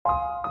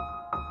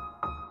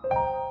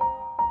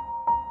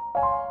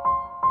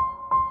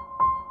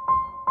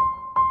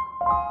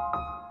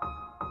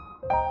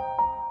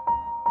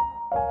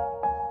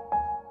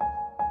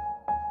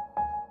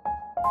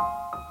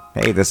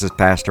Hey, this is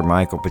Pastor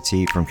Michael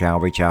Petit from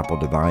Calvary Chapel,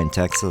 Divine,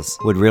 Texas.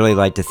 Would really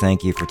like to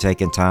thank you for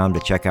taking time to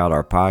check out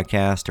our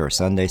podcast, our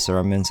Sunday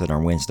sermons, and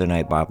our Wednesday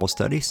night Bible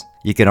studies.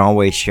 You can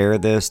always share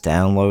this,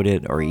 download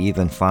it, or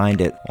even find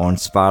it on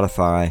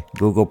Spotify,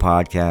 Google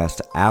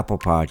Podcast, Apple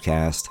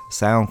Podcast,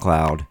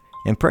 SoundCloud,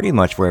 and pretty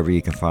much wherever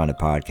you can find a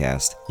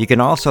podcast. You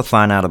can also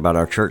find out about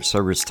our church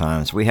service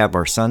times. We have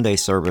our Sunday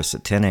service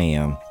at 10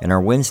 a.m. and our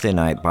Wednesday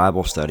night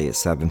Bible study at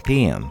 7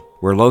 p.m.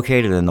 We're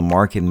located in the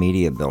Market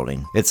Media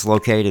Building. It's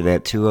located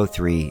at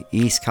 203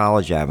 East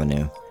College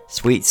Avenue,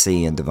 Suite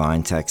C in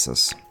Divine,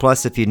 Texas.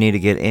 Plus, if you need to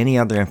get any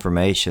other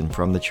information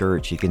from the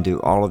church, you can do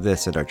all of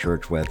this at our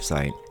church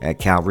website at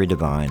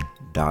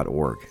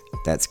calvarydivine.org.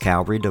 That's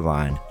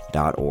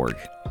calvarydivine.org.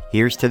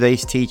 Here's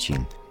today's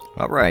teaching.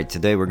 All right,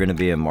 today we're going to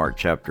be in Mark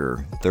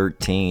chapter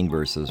 13,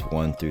 verses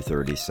 1 through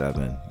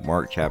 37.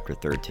 Mark chapter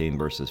 13,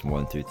 verses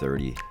 1 through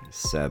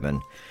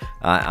 37.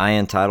 I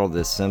entitled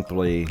this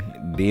simply,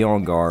 Be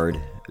on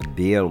guard,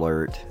 be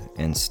alert,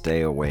 and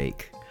stay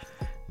awake.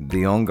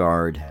 Be on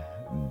guard,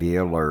 be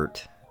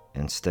alert,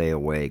 and stay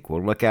awake.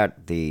 We'll look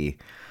at the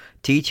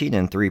teaching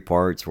in three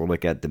parts. We'll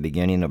look at the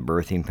beginning of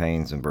birthing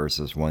pains in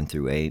verses 1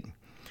 through 8.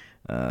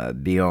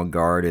 Be on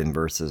guard in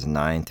verses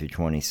 9 through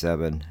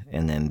 27,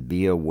 and then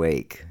be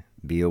awake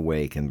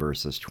in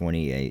verses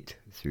 28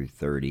 through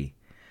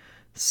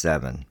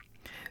 37.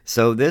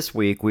 So this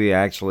week we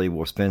actually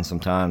will spend some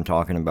time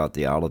talking about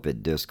the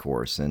Olivet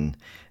Discourse, and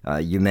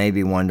you may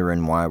be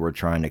wondering why we're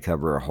trying to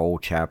cover a whole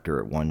chapter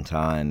at one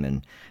time,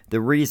 and the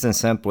reason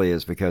simply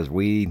is because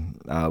we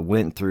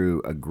went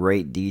through a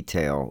great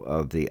detail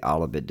of the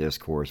Olivet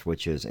Discourse,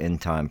 which is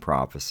end-time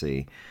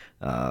prophecy,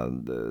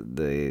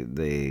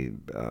 the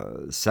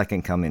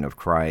second coming of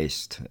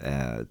Christ,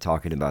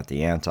 talking about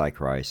the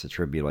Antichrist, the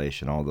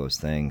tribulation, all those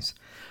things.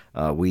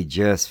 We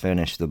just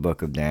finished the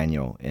book of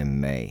Daniel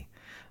in May,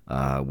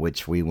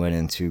 which we went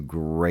into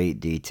great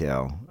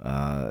detail,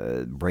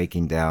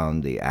 breaking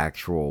down the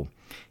actual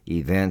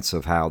events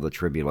of how the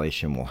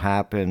tribulation will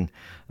happen,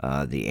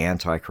 the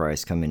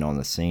Antichrist coming on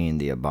the scene,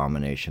 the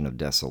abomination of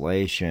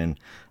desolation.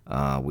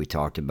 We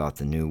talked about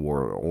the New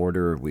World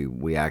Order.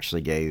 We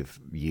actually gave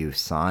you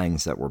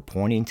signs that were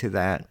pointing to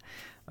that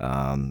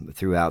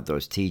throughout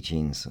those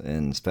teachings,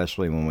 and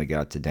especially when we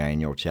got to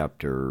Daniel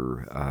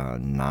chapter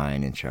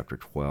 9 and chapter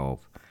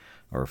 12,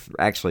 or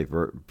actually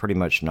pretty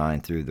much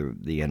 9 through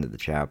the end of the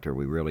chapter.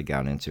 We really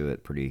got into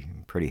it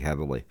pretty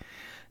heavily.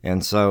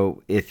 And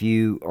so if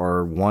you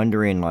are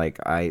wondering,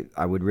 like, I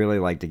would really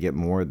like to get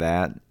more of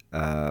that,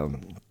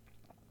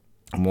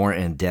 more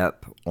in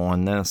depth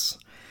on this,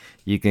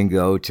 you can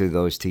go to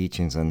those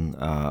teachings and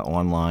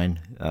online.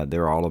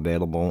 They're all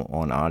available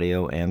on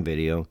audio and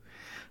video.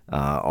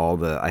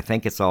 I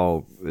think it's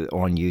all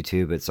on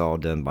YouTube. It's all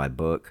done by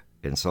book.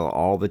 And so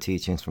all the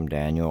teachings from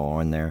Daniel are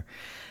on there,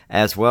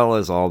 as well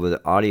as all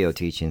the audio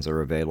teachings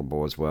are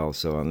available as well.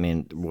 So, I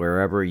mean,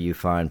 wherever you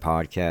find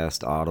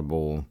podcast,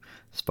 Audible,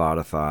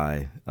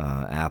 Spotify,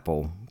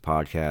 Apple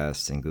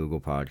Podcasts, and Google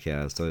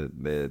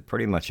Podcasts,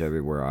 pretty much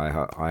everywhere,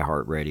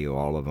 iHeartRadio,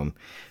 all of them,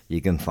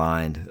 you can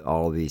find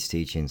all of these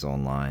teachings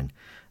online.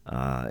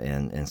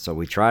 And so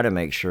we try to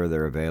make sure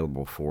they're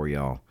available for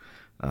y'all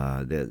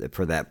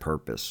for that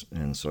purpose.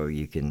 And so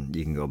you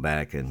can go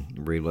back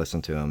and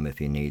re-listen to them if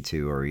you need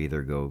to, or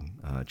either go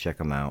check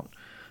them out.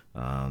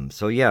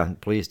 So yeah,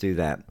 please do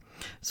that.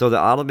 So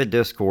the Olivet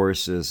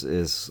Discourse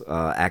is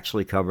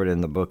actually covered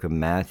in the book of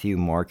Matthew,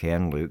 Mark,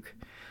 and Luke.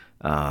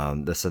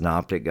 The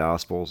Synoptic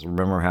Gospels.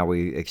 Remember how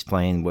we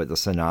explained what the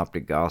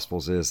Synoptic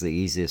Gospels is? The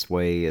easiest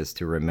way is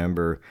to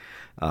remember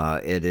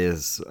it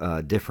is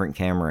different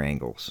camera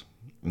angles,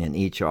 and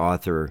each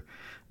author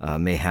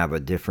may have a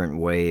different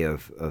way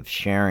of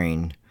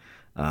sharing.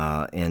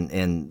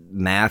 And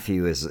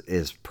Matthew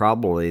is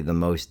probably the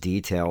most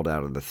detailed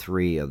out of the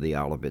three of the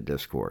Olivet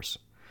Discourse.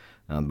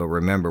 But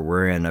remember,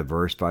 we're in a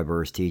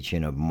verse-by-verse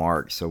teaching of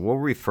Mark, so we'll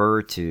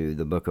refer to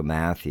the book of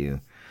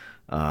Matthew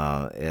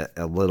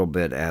a little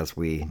bit as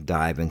we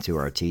dive into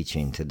our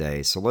teaching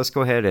today. So let's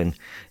go ahead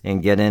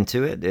and get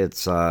into it.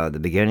 It's the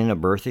beginning of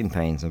birthing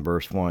pains in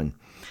verse 1.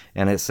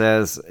 And it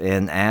says,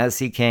 "And as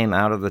he came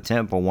out of the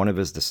temple, one of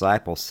his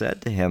disciples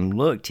said to him,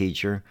 'Look,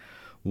 teacher,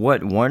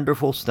 what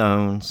wonderful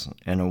stones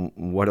and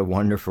what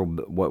wonderful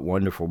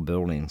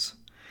buildings.'"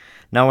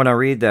 Now, when I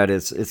read that,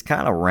 it's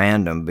kind of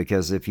random,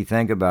 because if you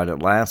think about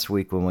it, last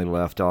week when we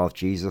left off,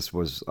 Jesus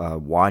was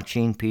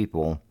watching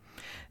people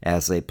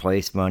as they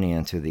placed money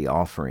into the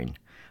offering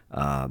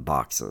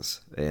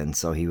boxes. And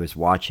so he was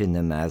watching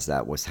them as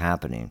that was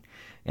happening.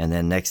 And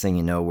then next thing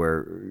you know,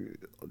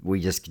 we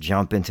just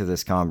jump into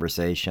this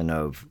conversation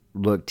of,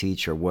 "Look,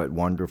 teacher, what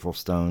wonderful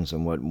stones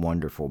and what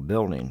wonderful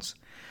buildings."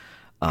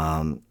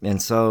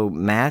 And so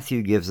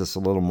Matthew gives us a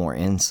little more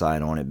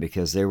insight on it,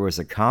 because there was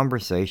a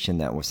conversation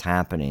that was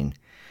happening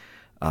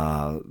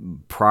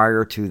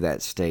prior to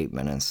that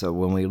statement. And so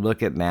when we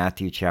look at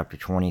Matthew chapter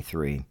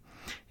 23,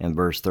 in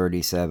verse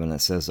 37,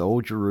 it says,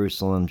 "O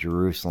Jerusalem,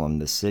 Jerusalem,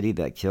 the city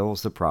that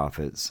kills the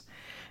prophets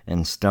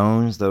and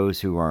stones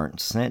those who aren't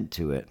sent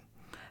to it.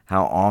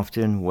 how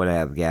often would I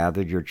have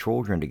gathered your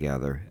children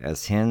together,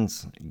 as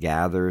hens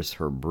gathers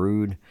her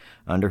brood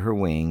under her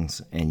wings,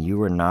 and you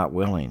were not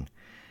willing.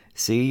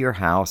 See, your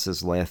house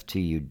is left to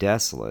you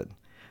desolate.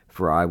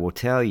 For I will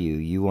tell you,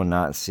 you will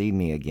not see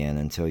me again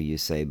until you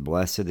say,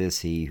 Blessed is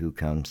he who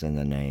comes in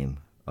the name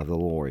of the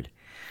Lord.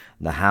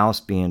 The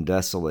house being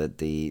desolate,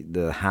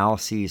 the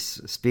house he's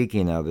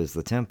speaking of is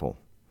the temple.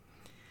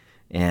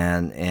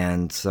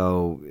 And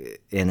so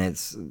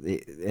it's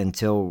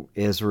until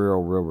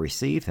Israel will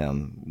receive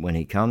him when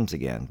he comes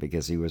again,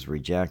 because he was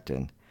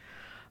rejected.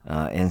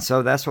 And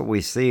so that's what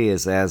we see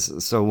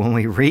so when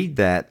we read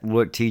that,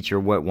 look, teacher,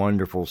 what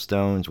wonderful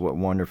stones, what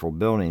wonderful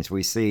buildings,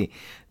 we see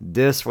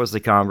this was the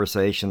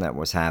conversation that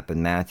was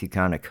happening. Matthew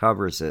kind of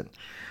covers it.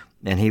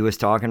 And he was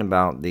talking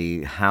about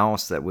the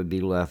house that would be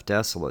left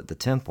desolate, the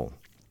temple.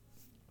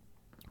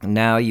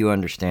 Now you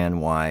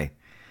understand why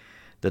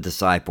the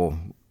disciple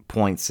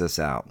points this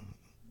out.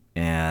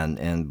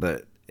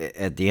 But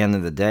at the end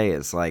of the day,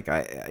 it's like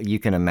you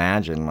can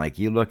imagine, like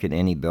you look at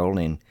any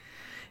building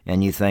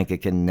and you think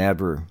it can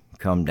never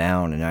come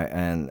down.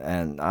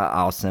 And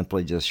I'll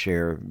simply just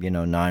share,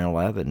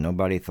 9/11.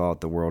 Nobody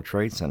thought the World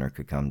Trade Center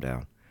could come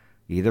down,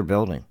 either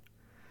building,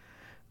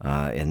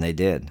 and they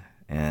did.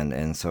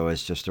 And so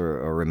it's just a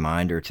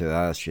reminder to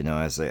us,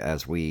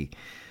 as we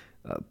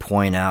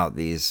point out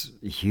these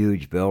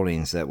huge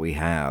buildings that we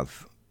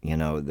have,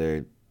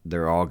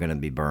 they're all going to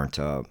be burnt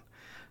up.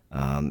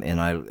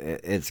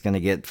 It's going to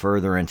get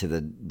further into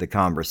the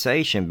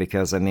conversation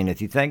because,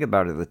 if you think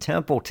about it, the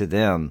temple to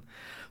them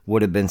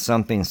would have been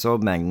something so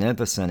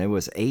magnificent. It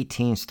was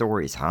 18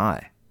 stories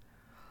high.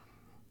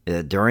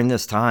 During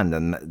this time,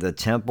 the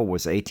temple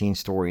was 18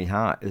 stories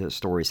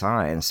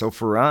high. And so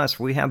for us,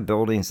 we have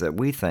buildings that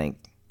we think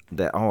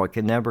that, it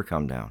could never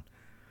come down.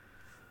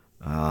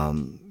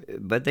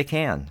 But they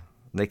can.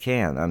 They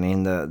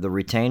can. The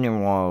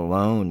retaining wall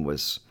alone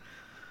was...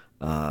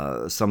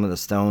 some of the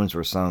stones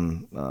were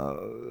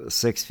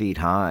 6 feet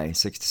high,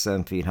 6 to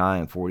 7 feet high,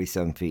 and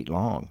 47 feet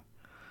long.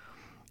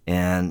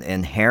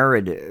 And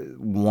Herod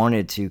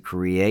wanted to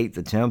create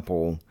the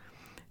temple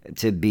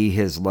to be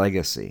his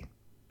legacy.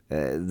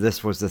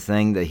 This was the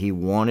thing that he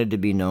wanted to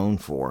be known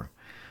for,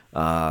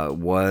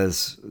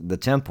 was the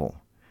temple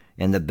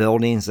and the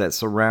buildings that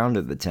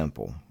surrounded the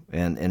temple.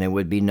 And it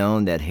would be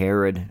known that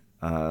Herod,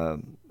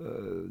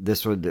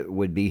 this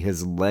would be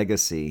his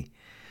legacy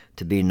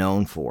to be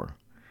known for.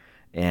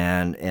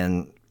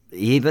 And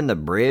even the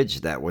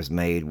bridge that was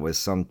made was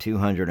some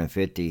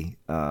 250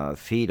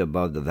 feet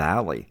above the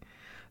valley,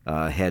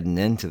 heading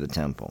into the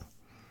temple.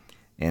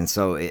 And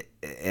so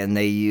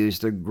they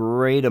used a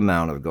great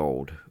amount of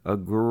gold to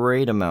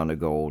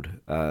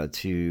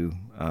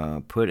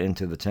put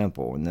into the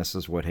temple. And this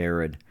is what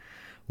Herod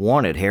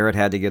wanted. Herod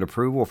had to get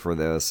approval for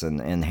this,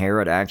 and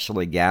Herod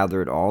actually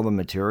gathered all the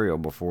material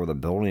before the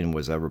building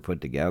was ever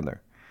put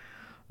together.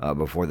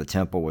 Before the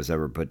temple was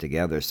ever put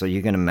together. So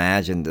you can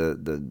imagine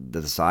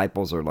the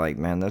disciples are like,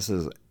 man, this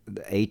is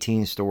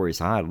 18 stories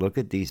high. Look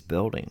at these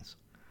buildings,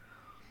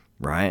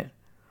 right?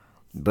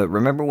 But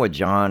remember what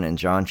in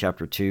John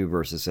chapter 2,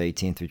 verses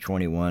 18 through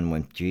 21,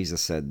 when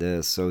Jesus said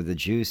this, so the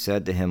Jews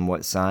said to him,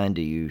 what sign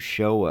do you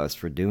show us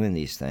for doing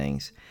these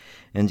things?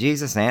 And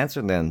Jesus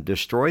answered them,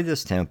 destroy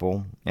this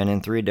temple, and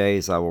in 3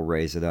 days I will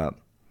raise it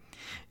up.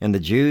 And the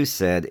Jews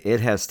said,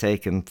 it has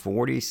taken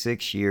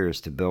 46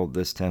 years to build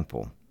this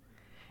temple,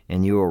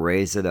 and you will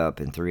raise it up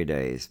in 3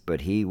 days.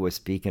 But he was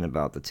speaking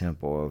about the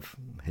temple of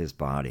his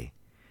body.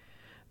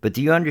 But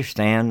do you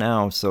understand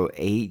now? So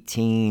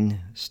 18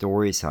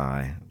 stories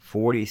high,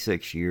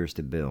 46 years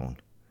to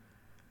build.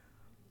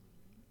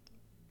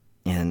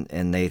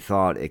 And they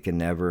thought it could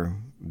never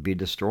be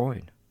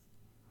destroyed.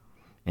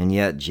 And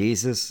yet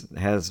Jesus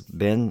has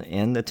been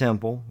in the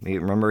temple.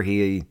 Remember,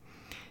 he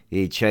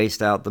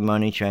chased out the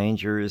money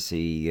changers.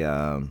 He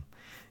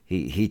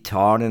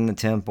taught in the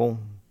temple.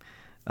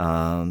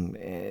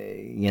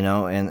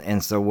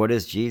 And so what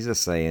does Jesus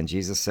say? And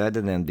Jesus said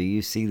to them, do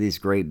you see these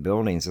great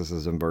buildings? This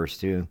is in verse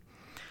 2.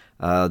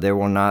 There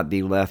will not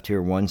be left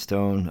here one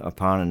stone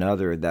upon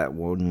another that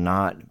will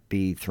not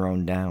be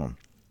thrown down.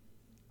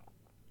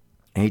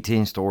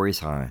 18 stories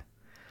high,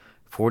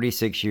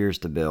 46 years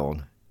to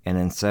build, and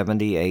in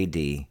 70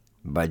 A.D.,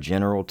 by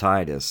General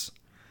Titus,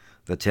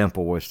 the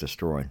temple was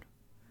destroyed.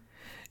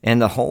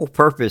 And the whole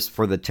purpose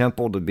for the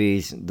temple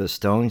the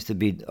stones to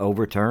be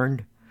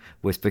overturned,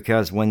 was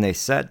because when they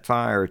set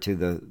fire to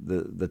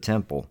the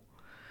temple,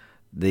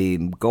 the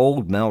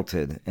gold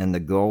melted and the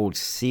gold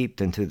seeped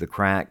into the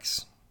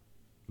cracks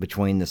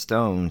between the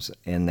stones,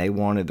 and they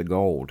wanted the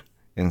gold.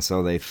 And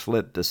so they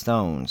flipped the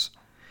stones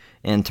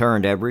and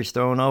turned every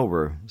stone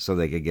over so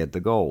they could get the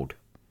gold.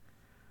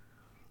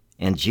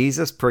 And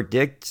Jesus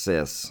predicts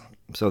this.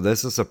 So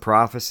this is a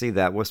prophecy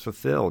that was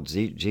fulfilled.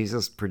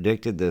 Jesus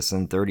predicted this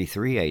in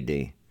 33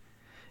 A.D.,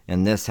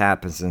 and this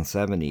happens in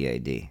 70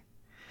 A.D.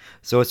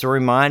 So it's a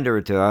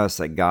reminder to us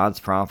that God's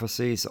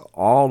prophecies,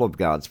 all of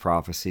God's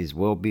prophecies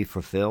will be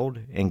fulfilled,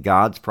 and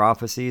God's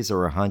prophecies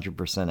are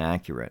 100%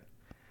 accurate.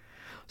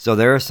 So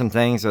there are some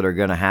things that are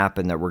going to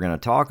happen that we're going to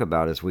talk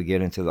about as we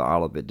get into the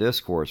Olivet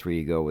Discourse, where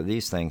you go, well,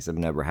 these things have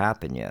never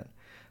happened yet.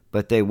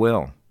 But they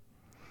will.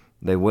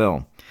 They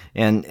will.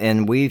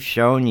 And we've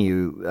shown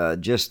you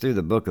just through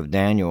the book of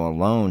Daniel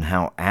alone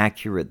how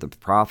accurate the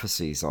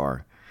prophecies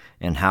are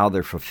and how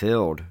they're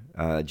fulfilled,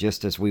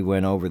 just as we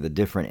went over the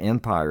different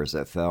empires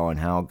that fell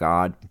and how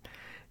God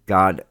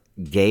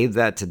gave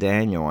that to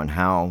Daniel and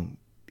how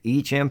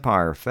each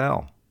empire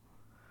fell.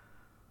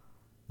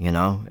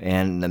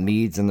 And the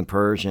Medes and the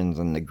Persians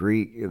and the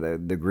Greeks,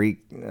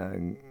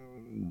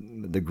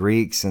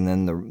 and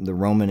then the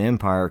Roman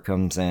Empire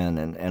comes in,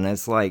 and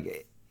it's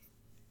like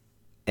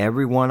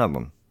every one of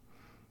them,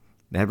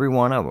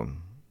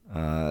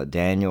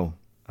 Daniel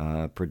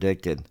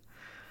predicted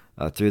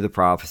through the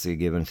prophecy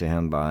given to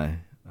him by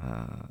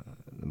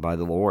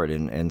the Lord,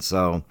 and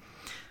so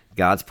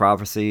God's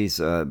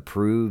prophecies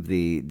prove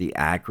the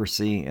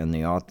accuracy and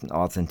the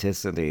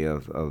authenticity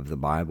of the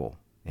Bible.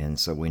 And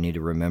so we need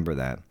to remember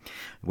that.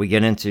 We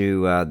get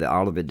into the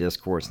Olivet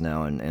Discourse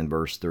now in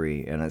verse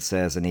 3, and it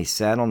says, "And he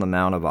sat on the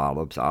Mount of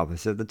Olives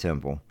opposite the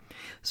temple."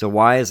 So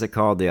why is it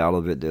called the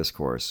Olivet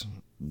Discourse?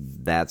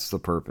 That's the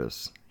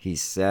purpose. He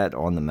sat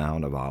on the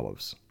Mount of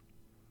Olives.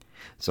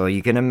 So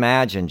you can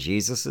imagine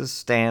Jesus is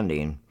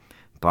standing.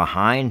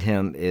 Behind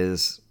him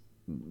is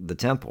the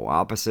temple,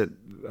 opposite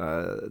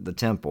the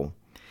temple.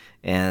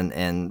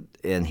 And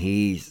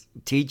he's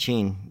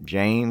teaching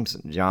James,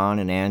 John,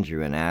 and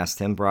Andrew, and asked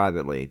him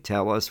privately,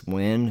 "Tell us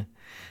when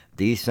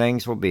these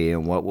things will be,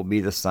 and what will be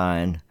the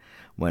sign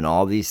when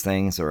all these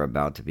things are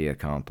about to be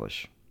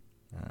accomplished."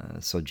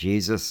 So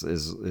Jesus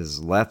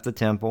is left the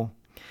temple,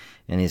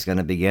 and he's going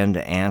to begin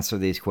to answer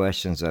these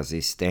questions as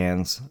he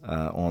stands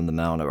on the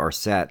Mount or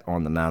sat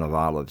on the Mount of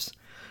Olives,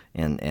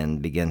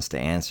 and begins to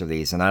answer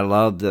these. And I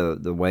love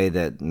the way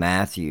that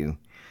Matthew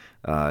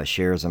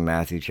shares in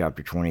Matthew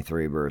chapter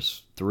 23,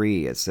 verse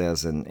 3. It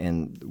says,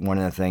 and one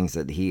of the things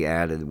that he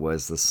added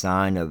was the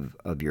sign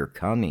of your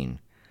coming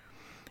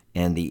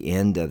and the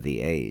end of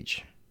the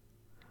age.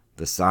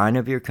 The sign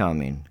of your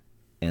coming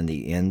and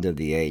the end of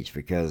the age,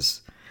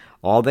 because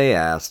all they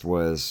asked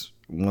was,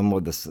 when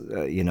will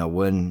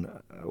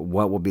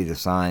what will be the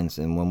signs,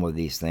 and when will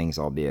these things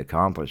all be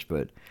accomplished?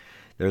 But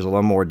there's a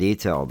little more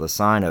detail. The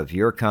sign of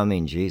your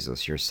coming,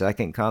 Jesus, your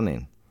second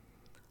coming,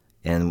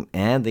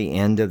 and the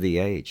end of the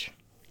age.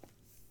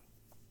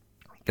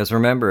 Because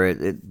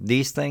remember,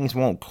 these things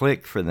won't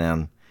click for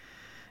them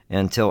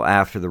until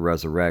after the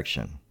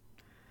resurrection.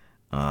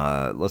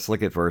 Let's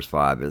look at verse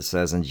 5. It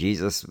says, "And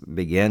Jesus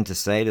began to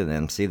say to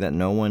them, see that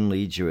no one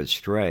leads you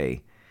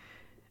astray."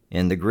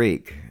 In the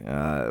Greek,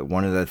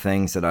 one of the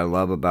things that I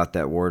love about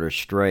that word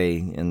astray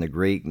in the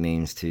Greek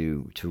means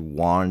to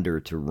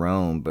wander, to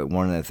roam. But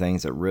one of the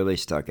things that really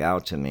stuck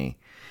out to me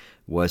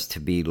was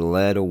to be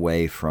led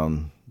away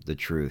from the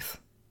truth.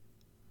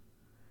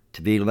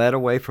 To be led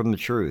away from the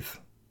truth.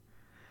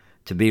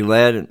 To be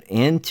led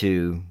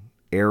into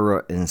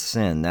error and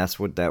sin. That's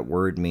what that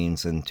word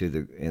means in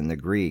the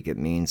Greek. It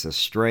means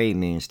astray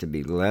means to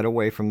be led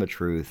away from the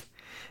truth,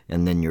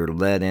 and then you're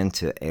led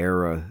into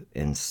error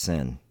and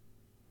sin.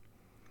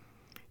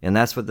 And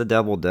that's what the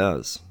devil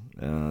does.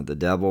 The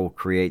devil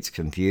creates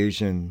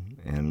confusion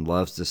and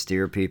loves to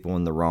steer people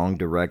in the wrong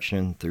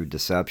direction through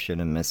deception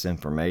and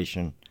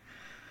misinformation.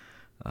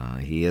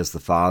 He is the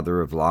father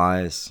of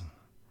lies,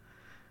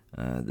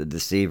 the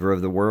deceiver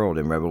of the world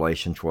in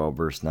Revelation 12,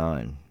 verse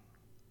 9.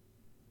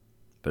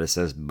 But it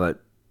says, one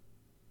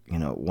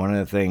of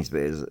the things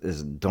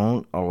is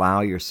don't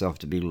allow yourself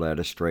to be led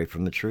astray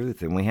from the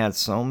truth. And we had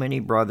so many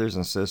brothers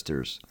and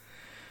sisters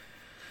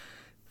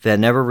that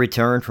never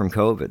returned from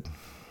COVID.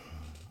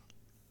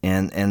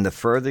 And the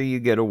further you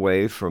get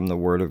away from the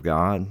Word of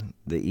God,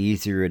 the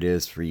easier it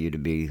is for you to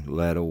be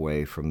led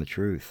away from the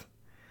truth.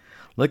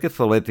 Look at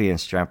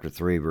Philippians chapter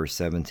 3, verse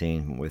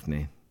 17 with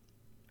me.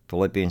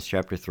 Philippians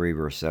chapter 3,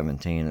 verse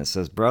 17. It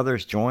says,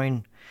 "Brothers,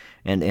 join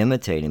and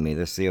imitate me."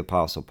 This is the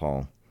Apostle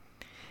Paul.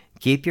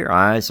 "Keep your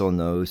eyes on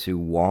those who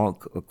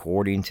walk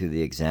according to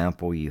the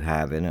example you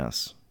have in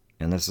us."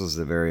 And this is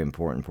the very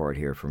important part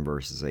here from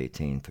verses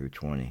 18 through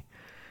 20.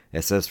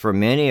 It says, "For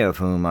many of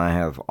whom I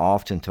have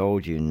often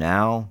told you,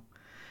 now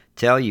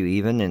tell you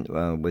even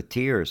with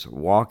tears,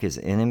 walk as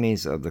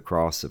enemies of the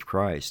cross of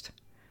Christ.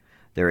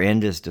 Their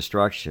end is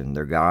destruction.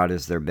 Their God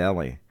is their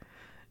belly.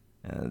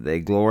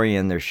 They glory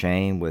in their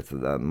shame with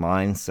the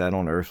mind set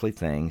on earthly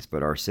things,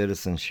 but our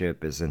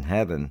citizenship is in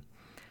heaven,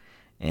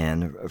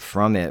 and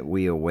from it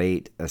we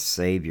await a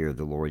Savior,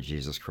 the Lord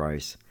Jesus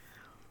Christ."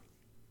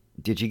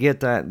 Did you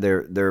get that?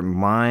 Their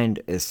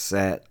mind is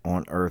set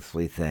on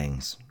earthly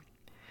things.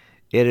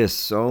 It is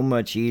so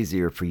much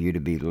easier for you to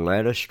be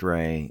led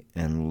astray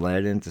and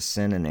led into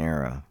sin and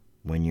error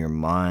when your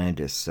mind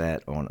is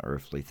set on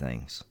earthly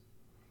things.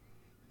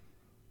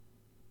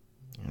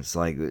 It's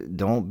like,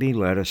 don't be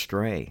led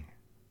astray.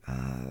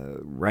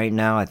 Right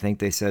now, I think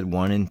they said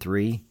 1 in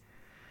 3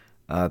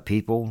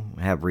 people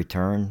have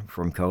returned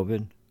from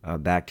COVID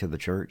back to the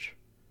church.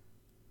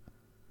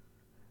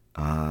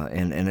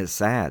 And it's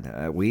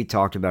sad. We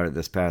talked about it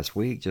this past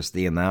week, just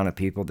the amount of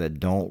people that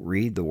don't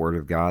read the Word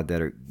of God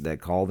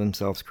that call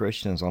themselves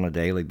Christians on a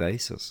daily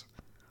basis.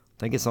 I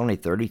think it's only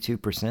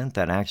 32%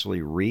 that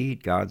actually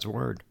read God's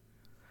Word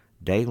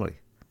daily.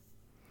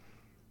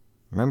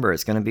 Remember,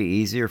 it's going to be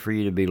easier for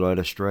you to be led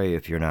astray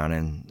if you're not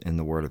in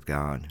the Word of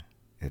God.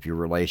 If your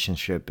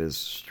relationship is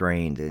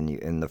strained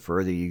and the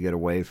further you get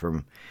away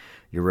from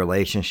your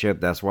relationship,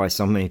 that's why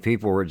so many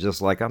people were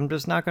just like, I'm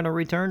just not going to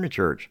return to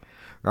church.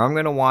 Or I'm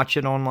going to watch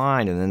it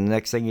online. And then the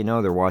next thing you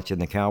know, they're watching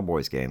the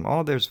Cowboys game.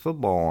 Oh, there's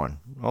football on.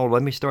 Oh,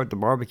 let me start the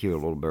barbecue a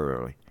little bit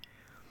early.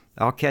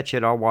 I'll catch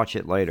it. I'll watch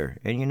it later.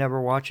 And you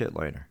never watch it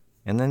later.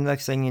 And then the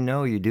next thing you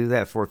know, you do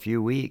that for a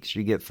few weeks.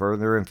 You get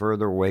further and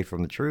further away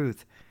from the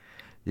truth.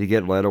 You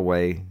get led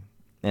away.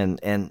 And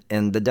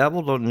the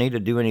devil don't need to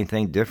do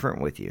anything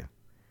different with you.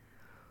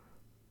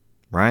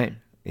 Right?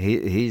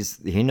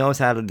 He knows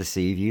how to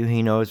deceive you.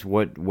 He knows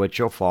what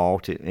you'll fall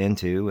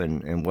into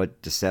and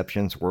what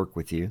deceptions work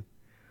with you.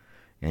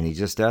 And he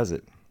just does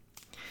it.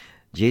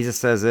 Jesus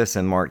says this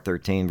in Mark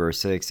 13, verse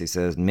 6. He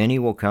says, "Many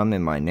will come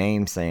in my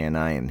name, saying,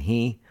 I am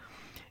he,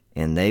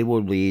 and they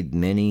will lead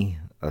many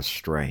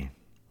astray."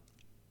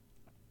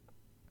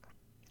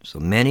 So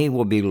many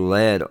will be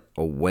led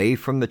away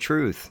from the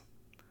truth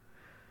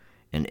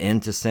and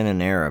into sin and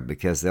error,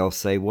 because they'll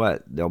say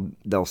what?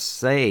 They'll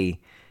say,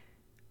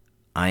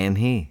 I am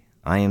he.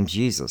 I am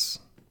Jesus.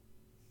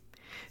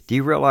 Do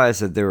you realize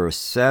that there are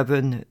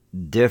 7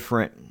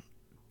 different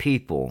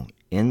people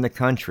in the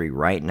country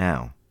right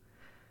now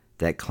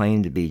that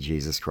claim to be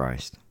Jesus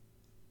Christ?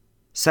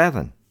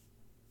 7.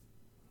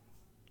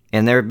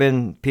 And there have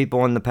been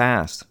people in the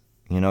past.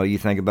 You know, you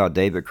think about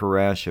David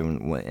Koresh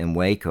and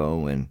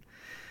Waco, and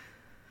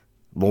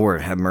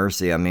Lord have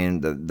mercy. I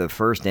mean, the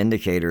first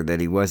indicator that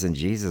he wasn't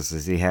Jesus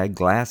is he had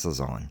glasses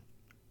on.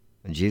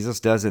 Jesus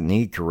doesn't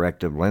need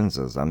corrective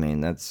lenses. I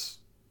mean,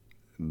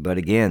 but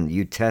again,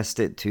 you test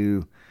it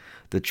to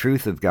the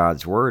truth of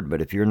God's Word.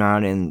 But if you're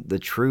not in the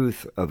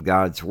truth of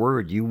God's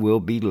Word, you will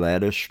be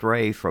led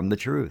astray from the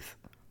truth.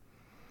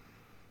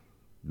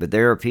 But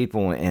there are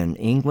people in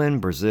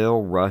England,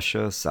 Brazil,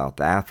 Russia, South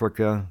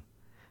Africa,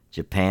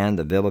 Japan,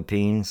 the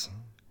Philippines,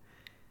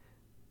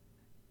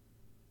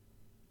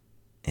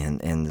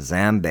 and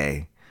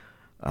Zambia.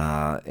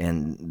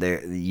 And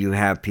there you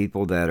have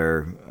people that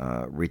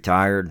are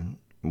retired.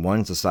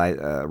 One's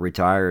a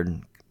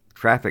retired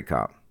traffic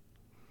cop.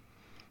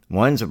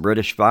 One's a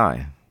British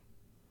spy.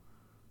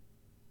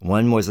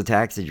 One was a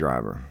taxi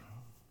driver.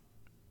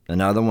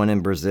 Another one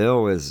in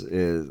Brazil is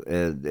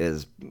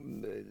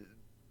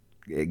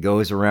it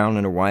goes around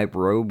in a white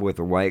robe with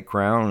a white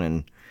crown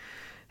and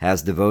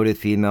has devoted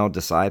female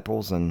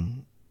disciples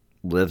and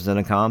lives in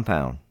a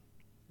compound.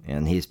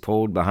 And he's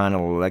pulled behind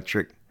an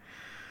electric,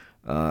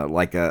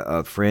 like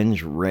a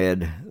fringe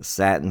red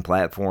satin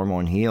platform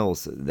on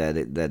heels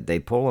that they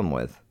pull him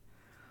with.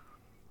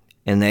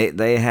 And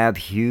they have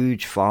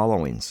huge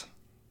followings.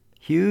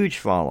 Huge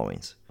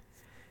followings.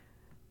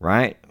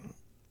 Right?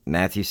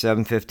 Matthew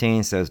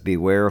 7:15 says,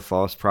 "Beware of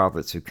false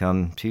prophets who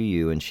come to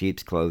you in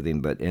sheep's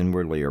clothing, but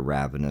inwardly are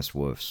ravenous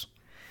wolves."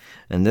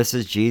 And this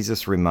is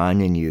Jesus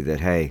reminding you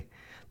that, hey,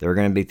 there are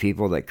going to be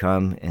people that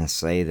come and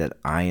say that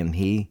I am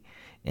he,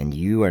 and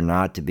you are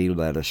not to be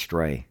led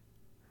astray.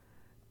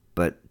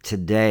 But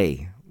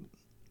today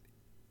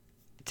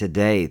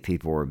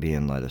people are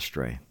being led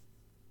astray.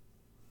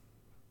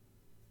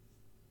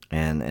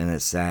 And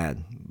it's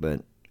sad,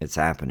 but it's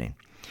happening.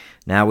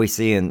 Now we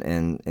see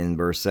in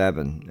verse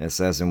 7, it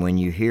says, "And when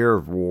you hear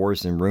of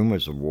wars and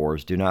rumors of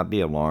wars, do not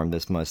be alarmed.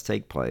 This must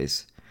take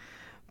place,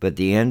 but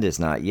the end is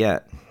not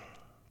yet.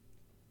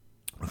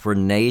 For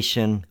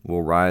nation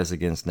will rise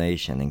against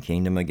nation, and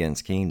kingdom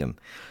against kingdom.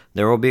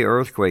 There will be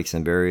earthquakes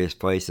in various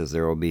places.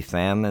 There will be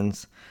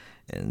famines,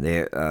 and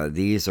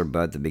these are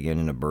but the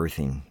beginning of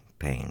birthing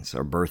pains,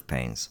 or birth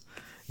pains."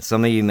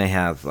 Some of you may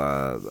have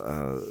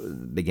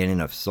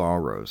beginning of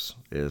sorrows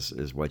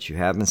is what you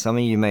have, and some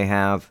of you may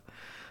have,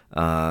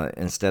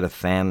 instead of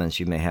famines,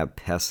 you may have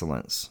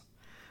pestilence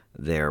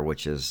there,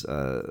 which is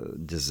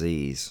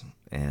disease.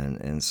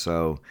 And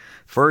so,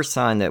 first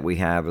sign that we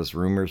have is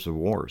rumors of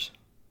wars,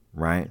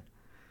 right?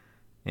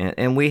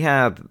 And we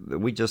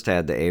just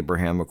had the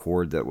Abraham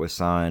Accord that was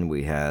signed.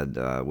 We have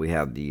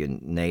the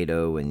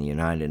NATO and the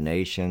United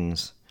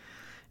Nations.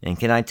 And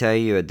can I tell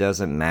you, it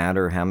doesn't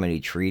matter how many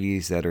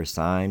treaties that are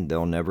signed,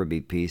 there'll never be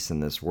peace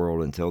in this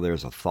world until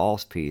there's a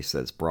false peace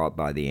that's brought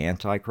by the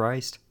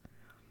Antichrist.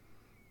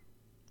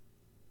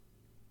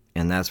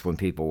 And that's when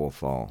people will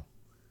fall.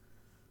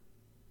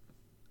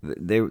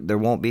 There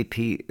won't be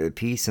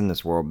peace in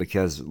this world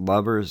because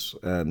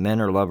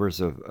men are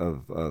lovers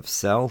of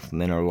self,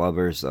 men are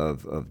lovers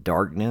of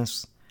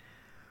darkness.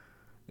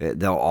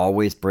 They'll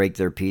always break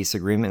their peace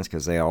agreements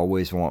because they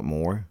always want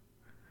more.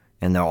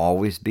 And there'll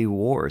always be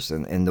wars,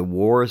 and the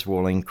wars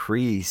will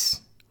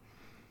increase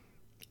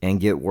and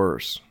get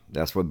worse.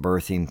 That's what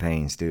birthing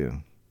pains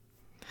do.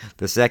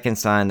 The second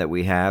sign that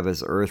we have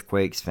is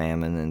earthquakes,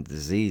 famine, and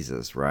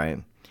diseases,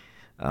 right?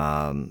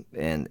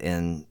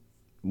 And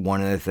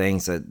one of the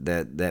things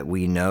that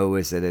we know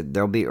is that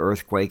there'll be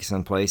earthquakes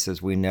in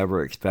places we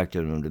never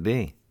expected them to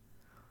be.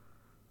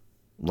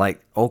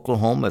 Like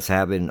Oklahoma's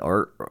having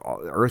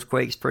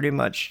earthquakes pretty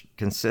much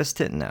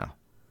consistent now.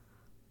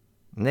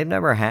 And they've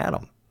never had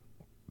them.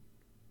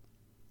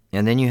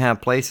 And then you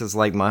have places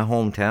like my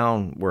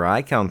hometown where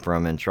I come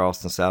from in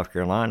Charleston, South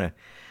Carolina.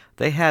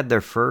 They had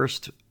their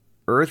first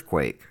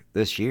earthquake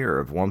this year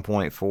of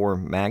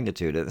 1.4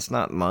 magnitude. It's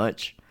not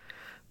much,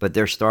 but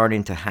they're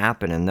starting to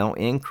happen, and they'll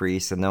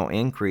increase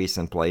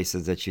in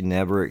places that you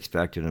never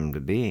expected them to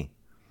be.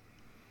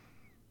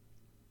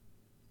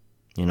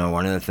 You know,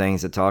 one of the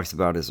things it talks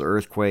about is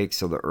earthquakes.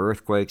 So the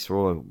earthquakes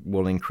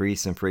will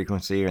increase in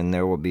frequency, and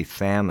there will be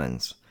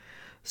famines.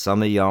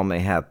 Some of y'all may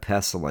have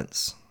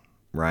pestilence,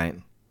 right?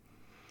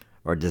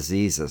 Or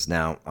diseases.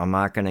 Now, I'm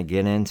not going to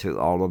get into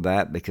all of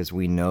that because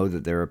we know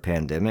that there are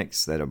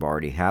pandemics that have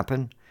already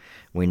happened.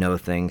 We know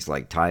things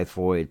like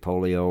typhoid,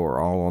 polio are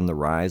all on the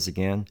rise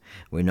again.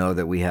 We know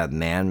that we have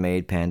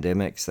man-made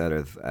pandemics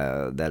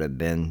that have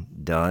been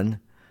done.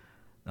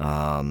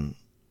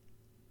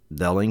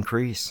 They'll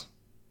increase.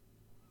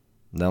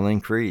 They'll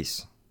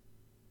increase.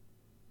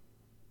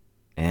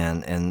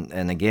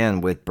 And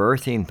again, with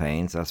birthing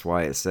pains, that's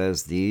why it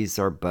says these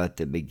are but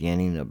the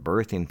beginning of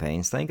birthing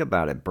pains. Think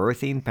about it.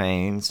 Birthing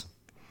pains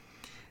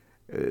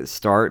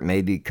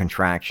maybe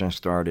contractions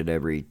started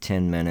every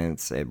 10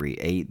 minutes, every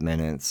 8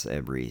 minutes,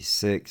 every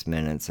 6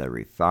 minutes,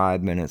 every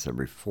 5 minutes,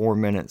 every 4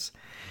 minutes.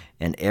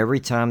 And every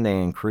time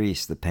they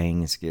increase, the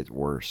pains get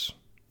worse.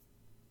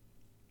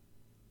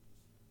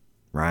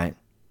 Right?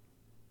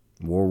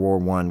 World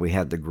War I, we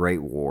had the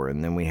Great War,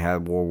 and then we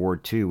had World War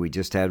II. We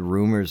just had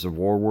rumors of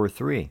World War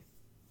III.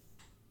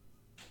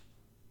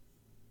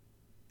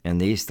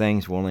 And these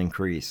things will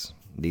increase.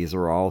 These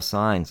are all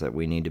signs that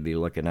we need to be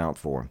looking out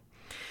for.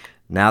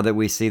 Now that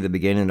we see the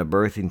beginning of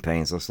birthing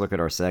pains, let's look at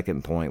our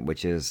second point,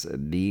 which is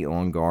be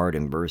on guard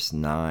in verse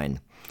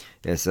 9.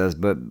 It says,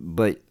 but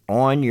be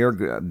on your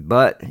guard.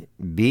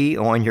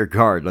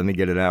 Let me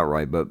get it out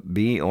right. But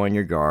be on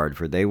your guard,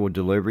 for they will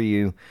deliver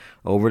you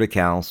over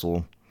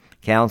to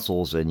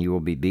councils, and you will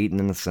be beaten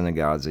in the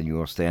synagogues, and you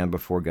will stand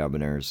before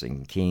governors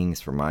and kings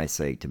for my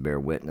sake to bear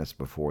witness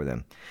before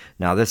them.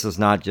 Now, this is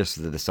not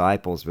just the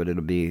disciples, but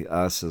it'll be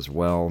us as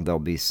well. There'll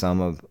be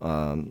some of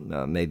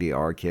maybe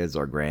our kids,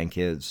 our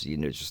grandkids, you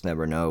just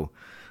never know,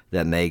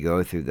 that may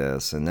go through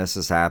this. And this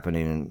is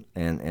happening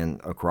in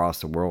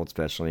across the world,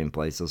 especially in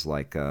places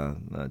like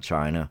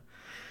China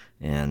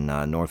and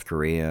North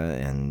Korea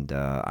and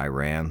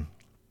Iran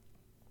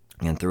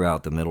and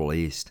throughout the Middle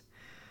East.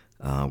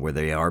 Where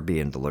they are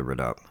being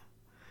delivered up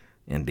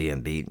and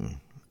being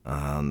beaten.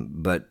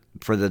 But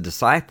for the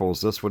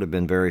disciples, this would have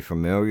been very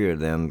familiar to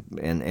them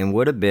and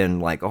would have been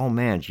like, oh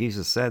man,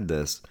 Jesus said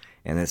this,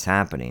 and it's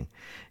happening.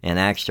 In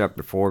Acts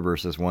chapter 4,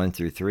 verses 1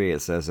 through 3,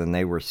 it says, and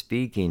they were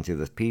speaking to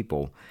the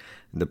people.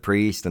 The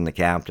priest and the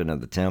captain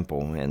of the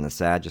temple and the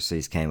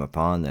Sadducees came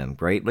upon them,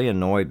 greatly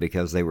annoyed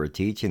because they were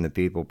teaching the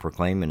people,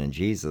 proclaiming in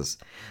Jesus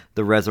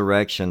the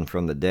resurrection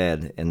from the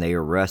dead, and they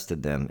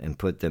arrested them and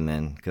put them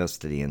in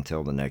custody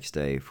until the next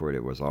day, for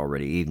it was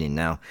already evening.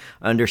 Now,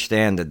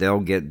 understand that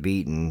they'll get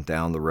beaten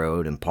down the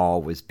road, and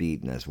Paul was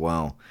beaten as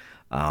well.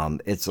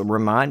 It's a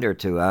reminder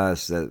to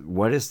us that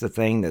what is the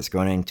thing that's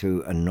going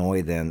to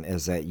annoy them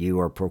is that you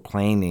are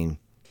proclaiming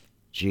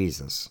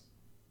Jesus.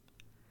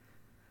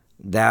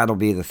 That'll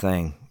be the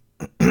thing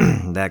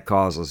that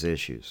causes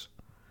issues.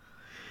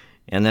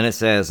 And then it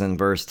says in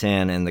verse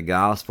 10, and the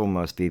gospel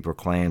must be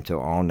proclaimed to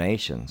all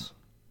nations.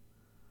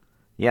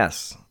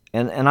 Yes,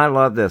 and I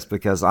love this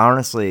because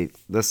honestly,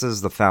 this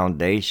is the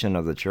foundation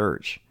of the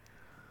church.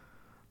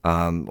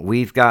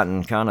 We've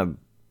gotten kind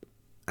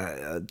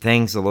of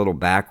things a little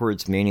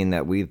backwards, meaning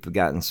that we've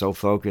gotten so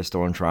focused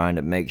on trying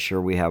to make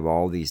sure we have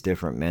all these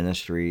different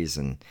ministries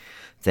and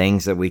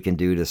things that we can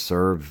do to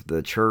serve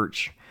the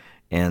church.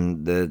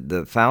 And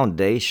the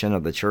foundation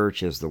of the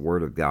church is the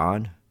Word of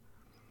God,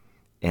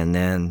 and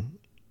then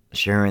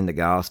sharing the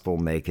gospel,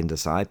 making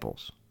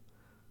disciples,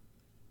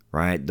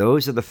 right?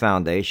 Those are the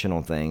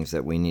foundational things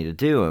that we need to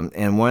do.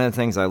 And one of the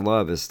things I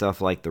love is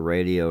stuff like the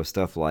radio,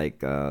 stuff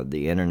like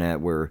the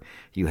internet, where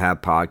you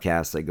have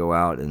podcasts that go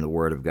out and the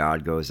Word of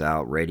God goes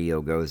out,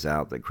 radio goes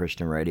out, the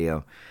Christian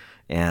radio,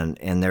 and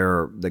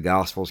the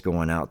gospel's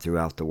going out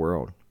throughout the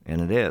world,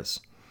 and it is.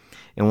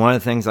 And one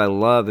of the things I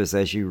love is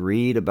as you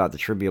read about the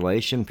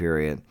tribulation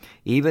period,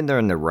 even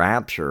during the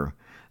rapture,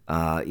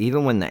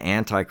 even when the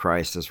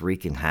Antichrist is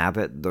wreaking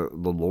havoc, the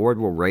Lord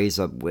will raise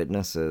up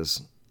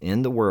witnesses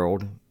in the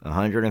world,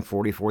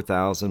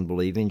 144,000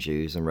 believing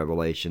Jews in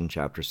Revelation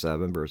chapter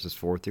 7, verses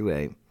 4 through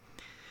 8.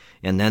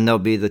 And then there'll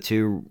be the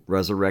two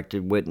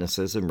resurrected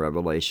witnesses in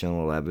Revelation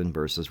 11,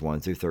 verses 1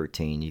 through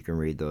 13. You can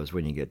read those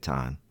when you get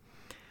time.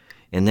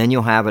 And then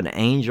you'll have an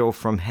angel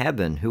from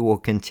heaven who will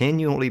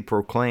continually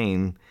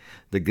proclaim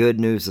the good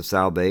news of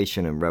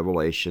salvation in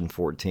Revelation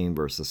 14,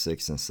 verses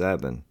 6 and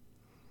 7.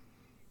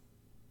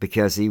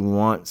 Because he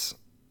wants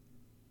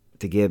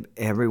to give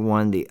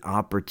everyone the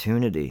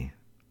opportunity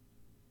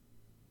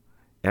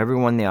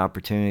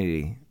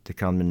to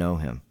come to know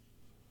him.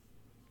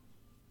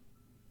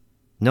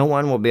 No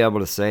one will be able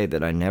to say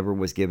that I never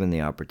was given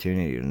the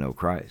opportunity to know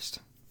Christ.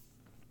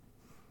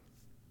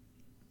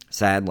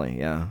 Sadly,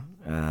 yeah.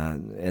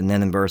 And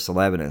then in verse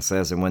 11 it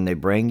says, and when they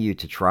bring you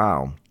to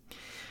trial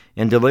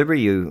and deliver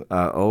you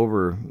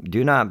over,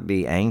 do not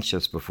be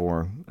anxious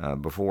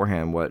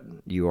beforehand what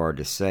you are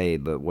to say,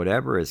 but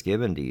whatever is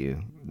given to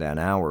you that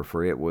hour,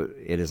 for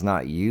it is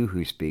not you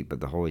who speak, but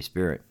the Holy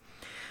Spirit.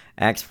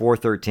 Acts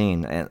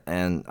 4:13,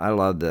 and I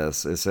love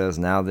this. It says,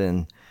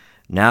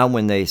 now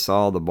when they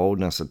saw the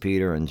boldness of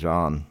Peter and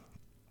John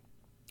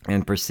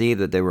and perceived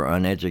that they were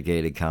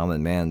uneducated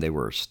common men, they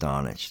were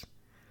astonished.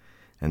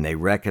 And they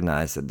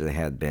recognized that they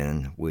had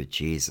been with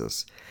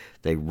Jesus.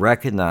 They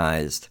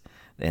recognized,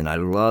 and I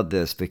love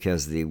this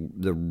because the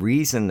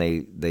reason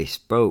they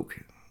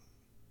spoke,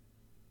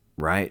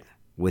 right,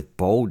 with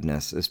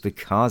boldness is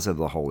because of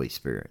the Holy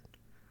Spirit.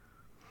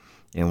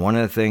 And one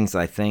of the things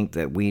I think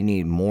that we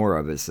need more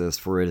of is this,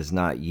 for it is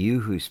not you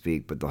who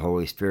speak, but the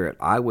Holy Spirit.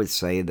 I would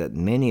say that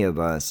many of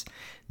us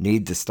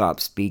need to stop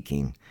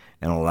speaking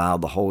and allow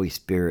the Holy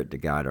Spirit to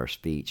guide our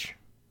speech.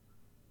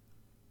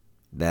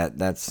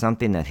 That's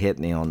something that hit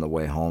me on the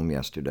way home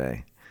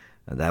yesterday.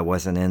 That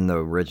wasn't in the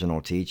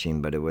original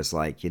teaching, but it was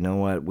like, you know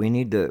what? We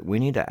need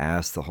to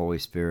ask the Holy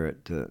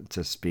Spirit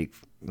to speak.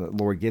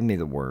 Lord, give me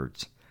the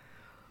words,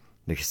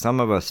 because some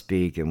of us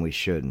speak and we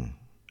shouldn't,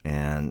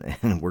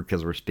 and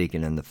because we're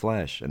speaking in the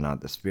flesh and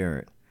not the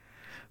Spirit.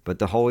 But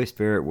the Holy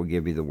Spirit will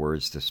give you the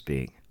words to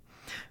speak.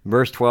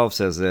 Verse 12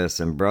 says this,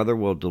 and brother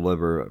will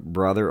deliver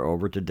brother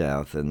over to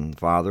death, and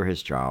father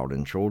his child,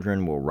 and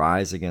children will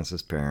rise against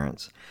his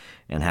parents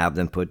and have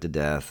them put to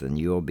death, and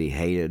you will be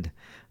hated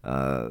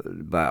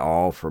by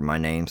all for my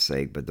name's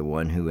sake, but the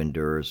one who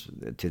endures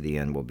to the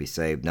end will be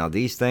saved. Now,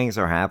 these things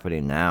are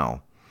happening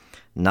now,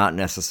 not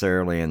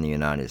necessarily in the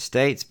United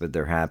States, but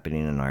they're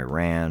happening in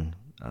Iran,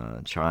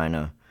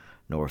 China,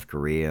 North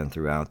Korea, and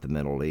throughout the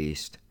Middle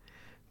East,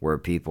 where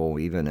people,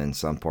 even in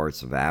some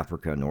parts of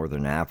Africa,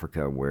 northern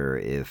Africa, where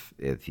if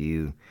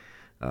you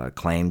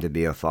claim to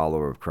be a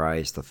follower of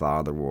Christ, the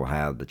father will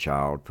have the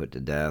child put to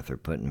death or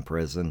put in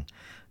prison.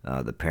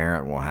 The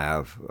parent will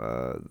have,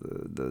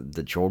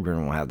 the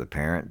children will have the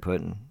parent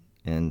put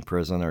in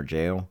prison or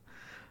jail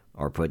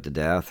or put to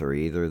death, or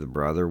either the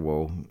brother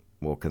will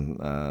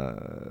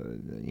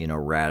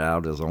rat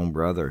out his own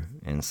brother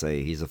and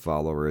say he's a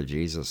follower of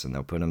Jesus, and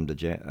they'll put him in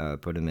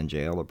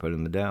jail or put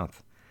him to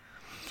death.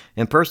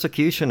 And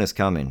persecution is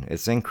coming.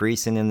 It's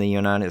increasing in the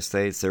United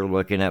States. They're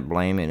looking at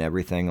blaming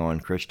everything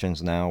on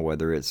Christians now,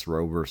 whether it's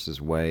Roe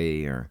versus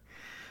Wade, or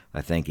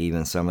I think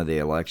even some of the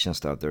election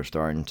stuff, they're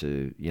starting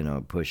to,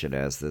 push it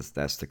as this.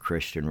 That's the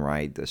Christian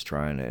right that's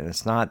trying to. And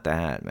it's not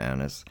that,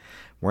 man.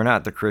 We're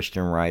not the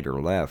Christian right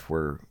or left.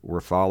 We're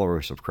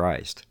followers of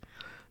Christ.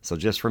 So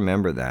just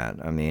remember that.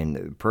 I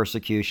mean,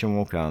 persecution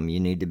will come. You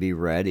need to be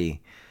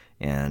ready,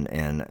 and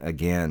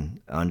again,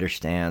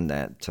 understand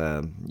that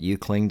you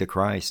cling to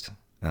Christ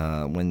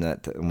when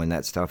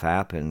that stuff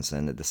happens,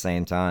 and at the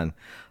same time,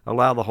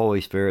 allow the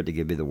Holy Spirit to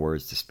give you the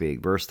words to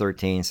speak. Verse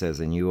 13 says,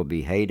 and you will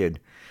be hated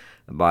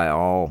by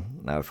all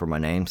for my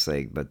name's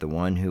sake, but the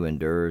one who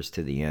endures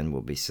to the end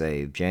will be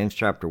saved. James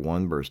chapter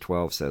 1 verse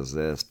 12 says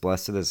this,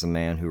 blessed is the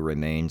man who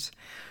remains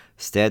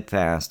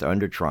steadfast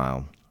under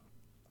trial,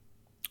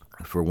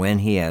 for when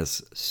he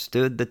has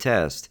stood the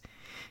test,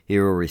 he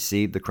will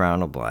receive the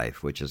crown of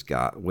life, which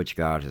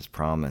God has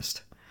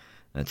promised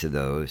to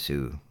those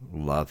who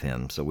love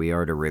him. So we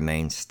are to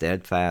remain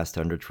steadfast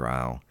under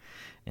trial,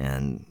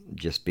 and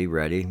just be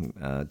ready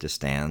to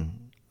stand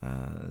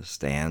and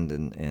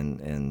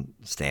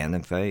stand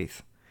in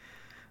faith.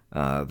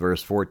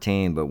 Verse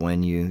 14, but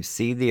when you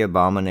see the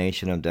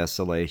abomination of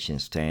desolation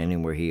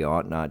standing where he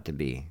ought not to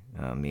be,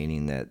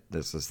 meaning that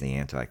this is the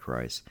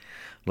Antichrist,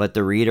 let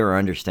the reader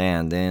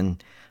understand. Then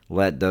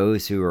let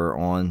those who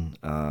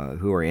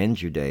are in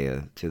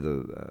Judea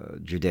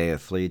Judea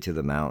flee to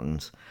the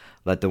mountains.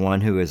 Let the one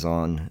who is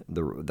on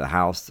the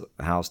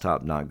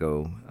housetop not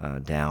go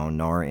down,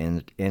 nor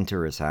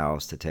enter his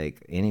house to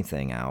take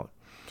anything out.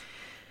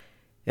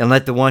 And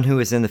let the one who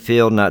is in the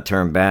field not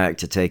turn back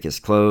to take his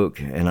cloak.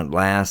 And at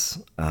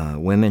last,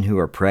 women who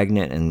are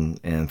pregnant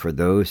and for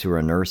those who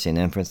are nursing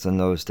infants in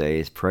those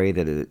days, pray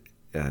that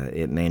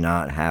it may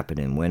not happen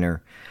in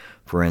winter,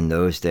 for in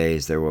those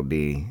days there will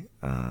be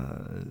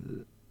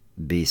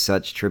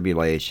such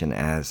tribulation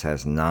as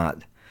has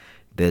not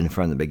been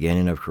from the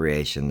beginning of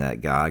creation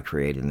that God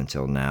created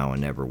until now,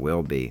 and never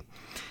will be.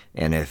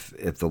 And if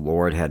the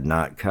Lord had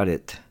not cut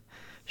it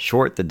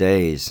short the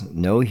days,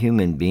 no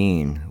human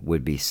being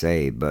would be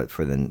saved, but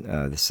for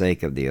the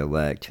sake of the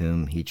elect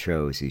whom he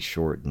chose, he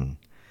shortened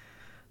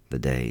the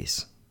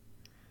days.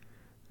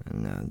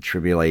 And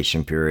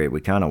tribulation period, we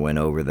kind of went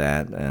over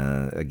that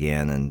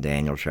again in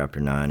Daniel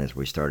chapter 9 as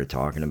we started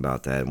talking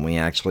about that, and we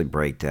actually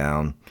break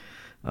down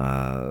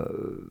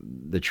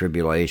the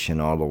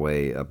tribulation all the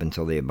way up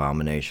until the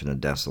abomination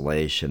of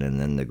desolation, and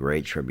then the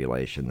great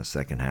tribulation, the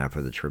second half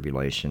of the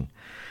tribulation.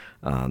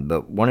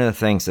 But one of the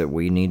things that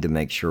we need to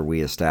make sure we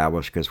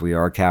establish, because we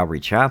are Calvary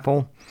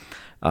Chapel,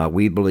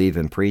 We believe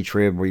in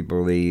pre-trib. We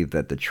believe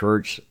that the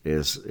church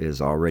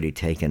is already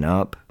taken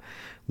up.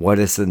 What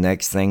is the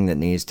next thing that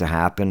needs to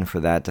happen for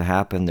that to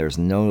happen? There's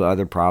no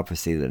other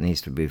prophecy that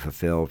needs to be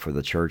fulfilled for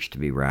the church to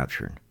be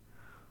raptured.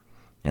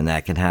 And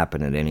that can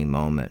happen at any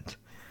moment.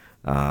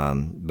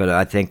 But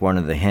I think one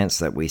of the hints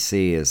that we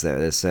see is that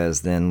it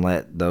says, then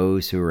let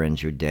those who are in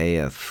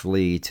Judea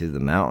flee to the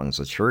mountains.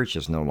 The church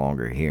is no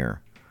longer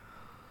here.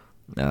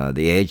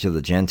 The age of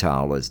the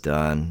Gentile is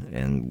done,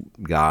 and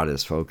God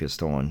is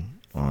focused on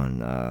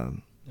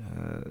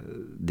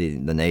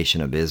the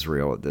nation of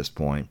Israel at this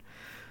point.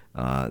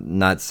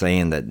 Not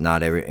saying that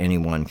not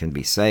anyone can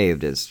be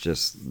saved. It's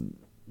just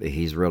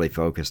he's really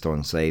focused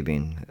on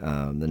saving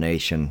the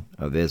nation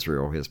of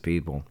Israel, his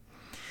people.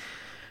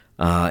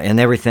 And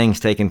everything's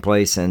taking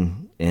place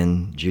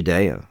in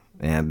Judea.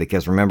 And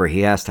because remember,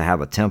 he has to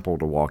have a temple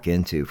to walk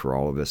into for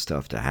all of this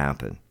stuff to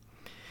happen.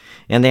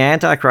 And the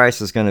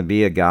Antichrist is going to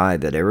be a guy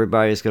that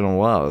everybody's going to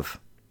love.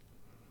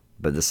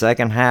 But the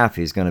second half,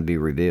 he's going to be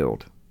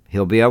revealed.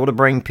 He'll be able to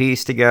bring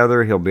peace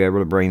together. He'll be able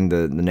to bring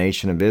the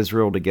nation of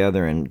Israel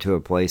together into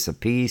a place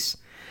of peace.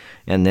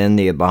 And then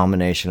the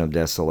abomination of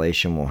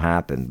desolation will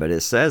happen. But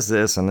it says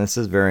this, and this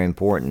is very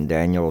important,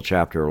 Daniel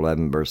chapter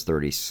 11, verse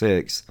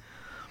 36.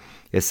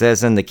 It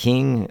says, and the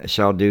king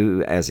shall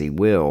do as he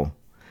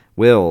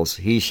wills.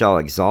 He shall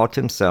exalt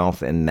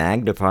himself and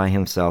magnify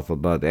himself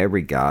above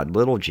every god,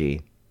 little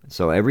g.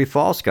 So every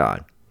false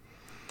god,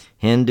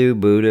 Hindu,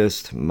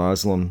 Buddhist,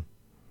 Muslim,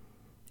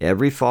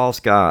 every false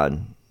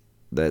god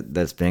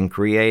that's been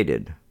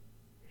created,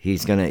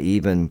 he's going to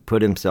even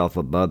put himself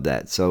above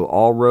that. So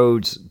all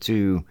roads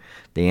to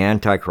the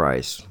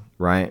Antichrist,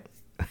 right?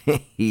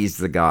 He's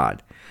the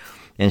God.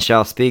 And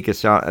shall speak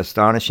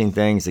astonishing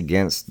things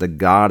against the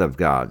God of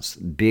gods,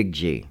 big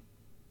G,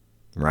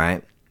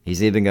 right?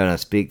 He's even going to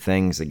speak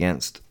things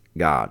against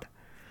God.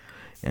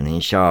 And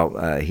he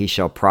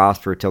shall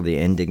prosper till the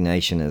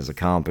indignation is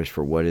accomplished,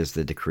 for what is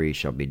the decree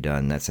shall be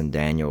done. That's in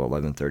Daniel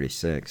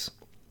 11:36.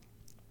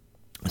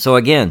 So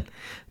again,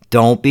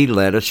 don't be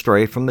led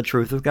astray from the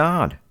truth of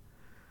God.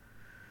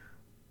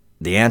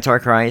 The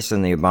Antichrist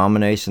and the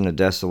abomination of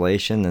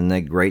desolation and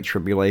the great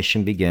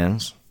tribulation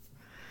begins.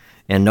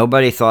 And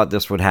nobody thought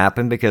this would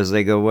happen because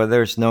they go, well, there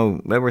was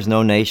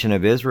no nation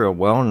of Israel.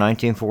 Well, in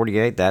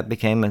 1948, they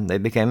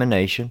became a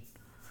nation.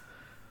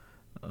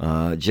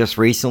 Just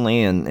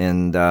recently,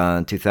 in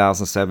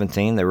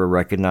 2017, they were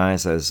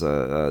recognized as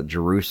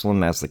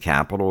Jerusalem as the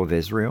capital of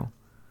Israel.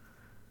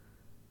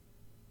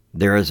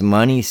 There is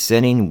money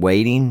sitting,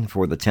 waiting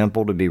for the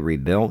temple to be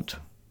rebuilt.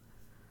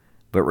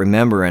 But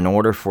remember, in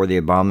order for the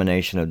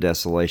abomination of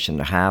desolation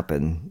to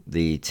happen,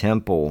 the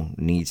temple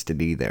needs to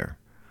be there.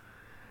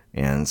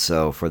 And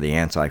so for the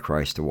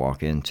Antichrist to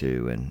walk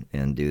into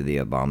and do the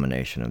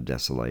abomination of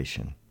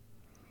desolation.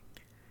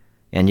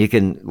 And you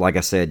can, like I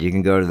said, you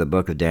can go to the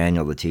book of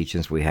Daniel, the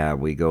teachings we have.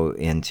 We go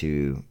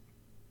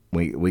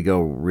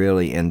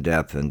really in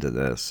depth into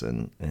this,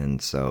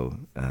 and so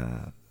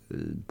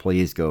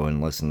please go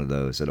and listen to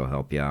those. It'll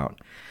help you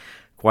out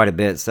quite a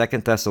bit. 2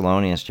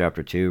 Thessalonians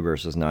chapter 2,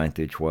 verses 9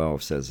 through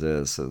 12 says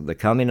this: the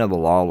coming of the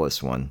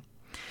lawless one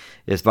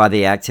is by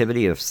the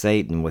activity of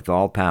Satan with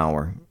all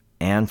power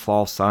and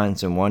false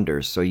signs and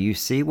wonders. So you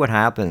see what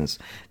happens.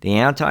 The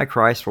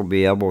Antichrist will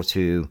be able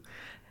to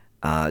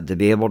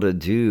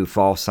do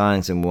false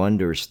signs and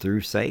wonders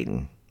through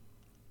Satan,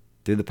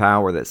 through the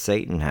power that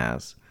Satan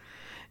has.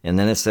 And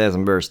then it says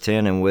in verse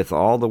 10, and with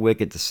all the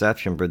wicked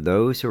deception for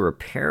those who are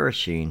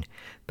perishing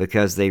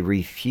because they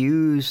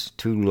refuse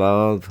to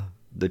love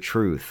the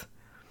truth.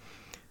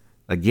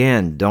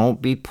 Again,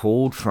 don't be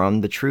pulled from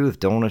the truth.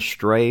 Don't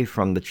astray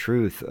from the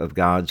truth of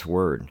God's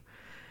word.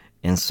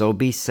 And so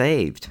be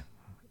saved.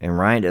 And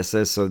right, it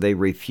says, so they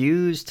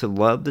refuse to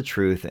love the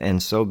truth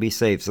and so be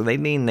saved. So they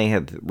mean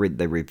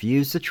they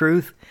refused the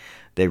truth.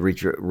 They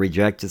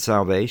rejected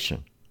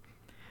salvation.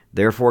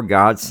 Therefore,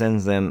 God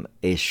sends them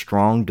a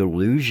strong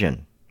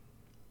delusion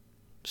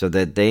so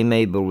that they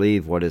may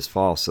believe what is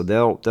false. So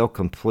they'll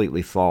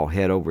completely fall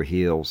head over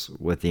heels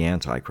with the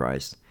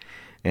Antichrist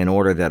in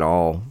order that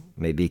all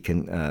may be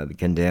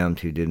condemned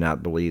who did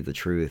not believe the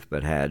truth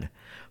but had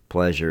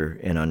pleasure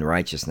in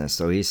unrighteousness.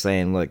 So he's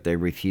saying, look, they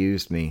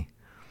refused me.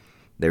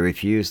 They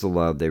refuse the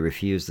love, they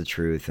refuse the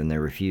truth, and they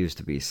refuse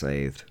to be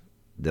saved.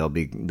 They'll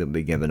be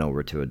given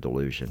over to a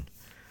delusion.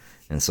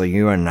 And so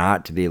you are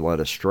not to be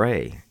led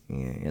astray,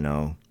 you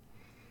know,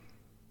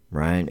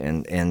 right?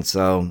 And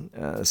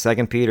so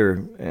 2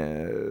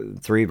 Peter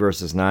 3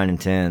 verses 9 and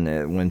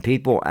 10, when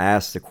people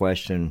ask the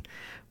question,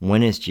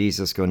 when is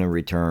Jesus going to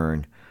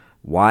return?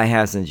 Why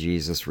hasn't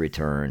Jesus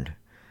returned?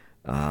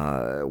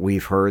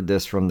 We've heard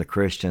this from the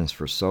Christians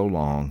for so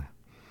long.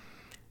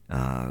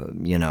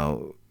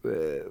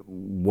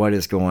 What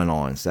is going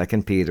on?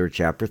 2 Peter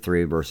chapter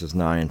 3 verses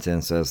 9 and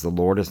 10 says, the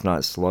Lord is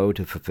not slow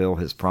to fulfill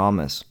his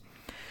promise,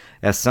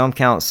 as some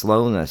count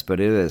slowness, but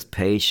it is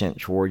patient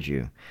towards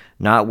you,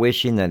 not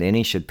wishing that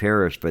any should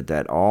perish, but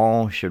that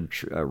all should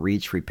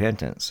reach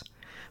repentance.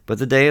 But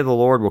the day of the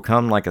Lord will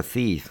come like a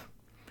thief,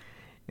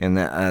 And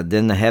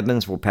then the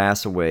heavens will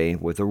pass away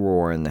with a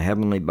roar, and the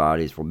heavenly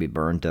bodies will be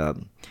burned up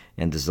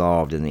and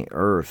dissolved in the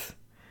earth,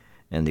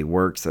 and the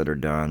works that are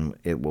done,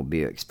 it will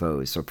be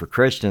exposed. So for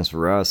Christians,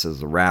 for us, is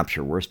the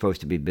rapture. We're supposed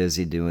to be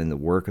busy doing the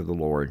work of the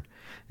Lord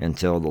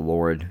until the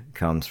Lord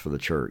comes for the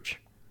church.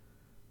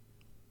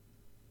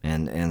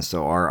 And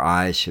so our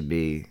eyes should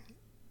be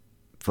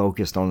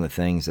focused on the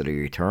things that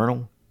are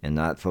eternal and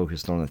not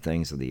focused on the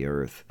things of the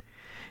earth.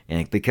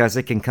 And because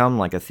it can come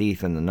like a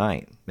thief in the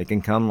night. It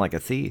can come like a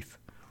thief.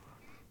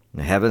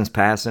 The heaven's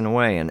passing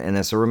away. And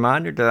it's a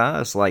reminder to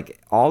us,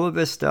 like, all of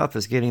this stuff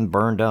is getting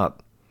burned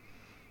up.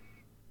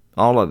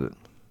 All of it.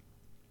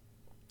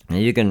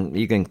 And you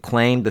can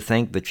claim to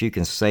think that you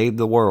can save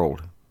the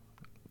world.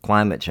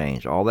 Climate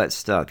change, all that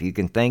stuff. You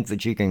can think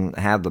that you can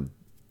have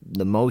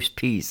the most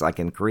peace. I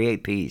can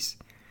create peace.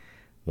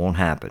 Won't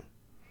happen.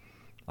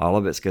 All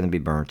of it's going to be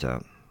burnt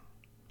up.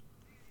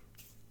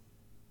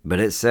 But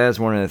it says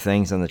one of the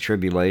things in the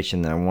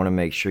tribulation that I want to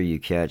make sure you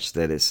catch,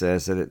 that it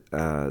says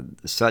that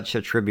such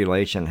a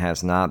tribulation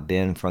has not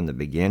been from the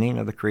beginning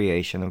of the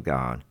creation of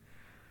God,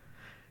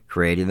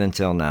 created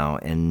until now,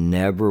 and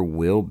never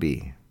will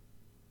be.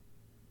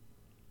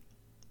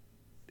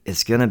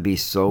 It's going to be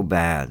so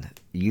bad.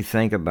 You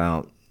think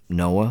about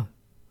Noah,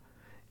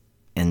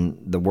 and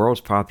the world's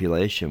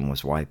population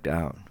was wiped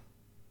out,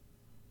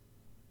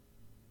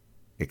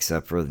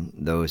 except for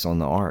those on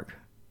the ark,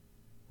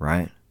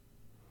 right?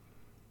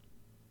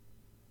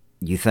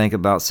 You think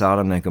about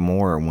Sodom and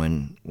Gomorrah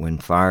when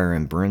fire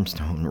and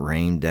brimstone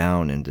rained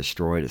down and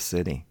destroyed a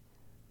city.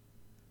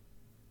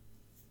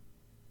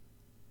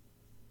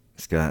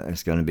 It's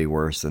going to be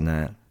worse than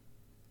that.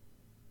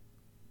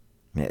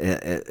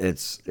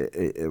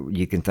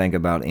 You can think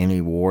about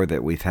any war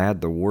that we've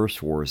had, the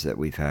worst wars that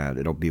we've had.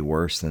 It'll be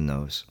worse than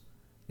those.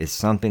 It's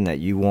something that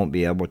you won't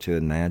be able to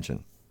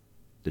imagine.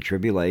 The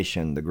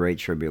tribulation, the great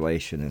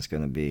tribulation is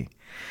going to be.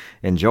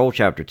 In Joel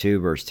chapter 2,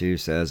 verse 2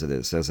 says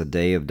it says, a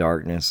day of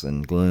darkness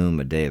and gloom,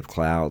 a day of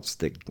clouds,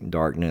 thick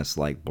darkness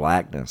like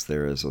blackness.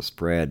 There is a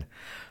spread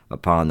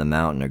upon the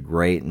mountain, a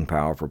great and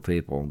powerful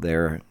people.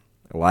 There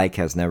like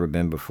has never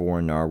been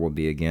before, nor will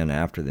be again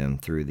after them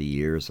through the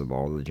years of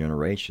all the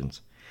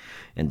generations.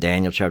 And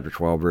Daniel chapter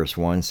 12, verse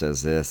 1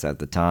 says this, at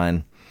the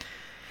time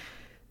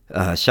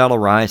shall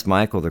arise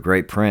Michael, the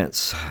great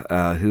prince,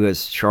 who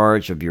has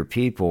charge of your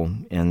people,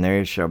 and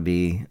there shall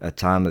be a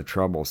time of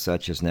trouble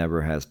such as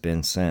never has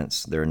been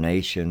since. There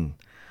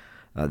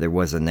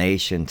was a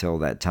nation till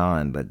that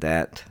time, but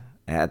that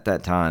at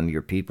that time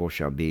your people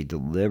shall be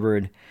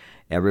delivered,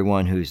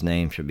 everyone whose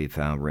name shall be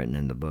found written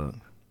in the book.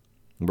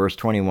 Verse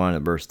 21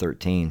 and verse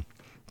 13,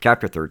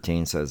 chapter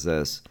 13 says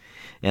this,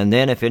 and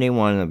then if any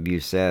one of you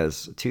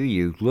says to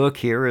you, look,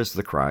 here is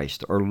the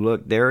Christ, or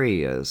look, there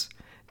he is,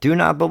 do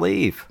not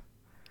believe.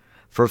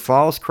 For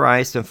false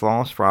Christs and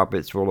false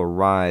prophets will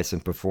arise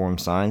and perform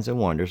signs and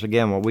wonders.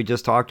 Again, what we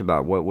just talked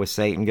about, what was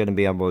Satan going to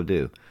be able to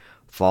do?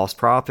 False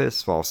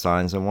prophets, false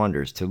signs and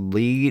wonders, to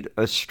lead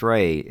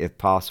astray, if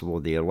possible,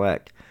 the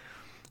elect.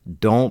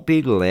 Don't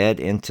be led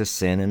into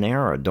sin and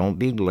error. Don't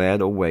be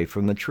led away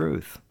from the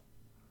truth.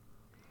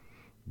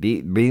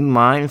 Be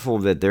mindful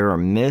that there are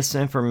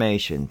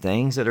misinformation,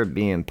 things that are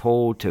being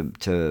pulled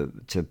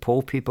to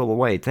pull people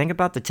away. Think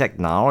about the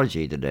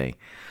technology today,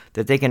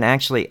 that they can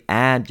actually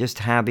add just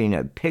having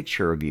a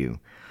picture of you.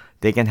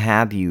 They can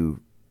have you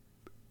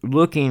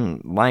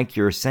looking like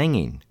you're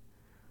singing.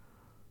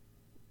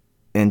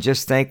 And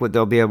just think what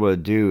they'll be able to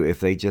do if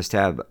they just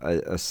have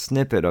a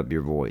snippet of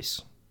your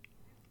voice.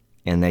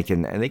 And they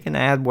can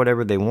add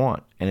whatever they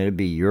want, and it'll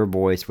be your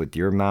voice with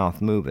your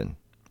mouth moving.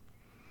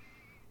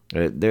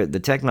 The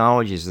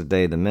technologies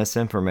today, the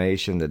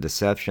misinformation, the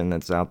deception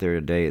that's out there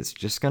today, it's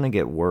just going to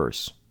get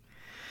worse.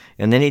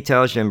 And then he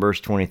tells you in verse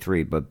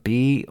 23, but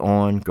be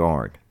on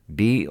guard.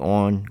 Be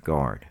on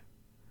guard.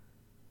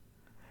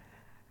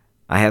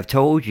 I have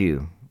told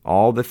you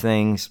all the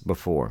things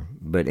before,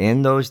 but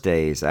in those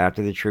days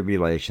after the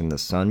tribulation, the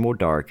sun will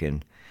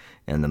darken,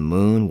 and the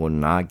moon will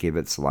not give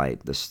its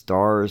light. The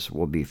stars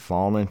will be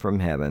fallen from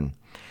heaven,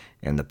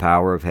 and the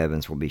power of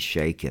heavens will be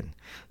shaken.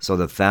 So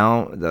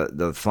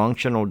the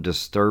functional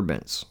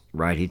disturbance,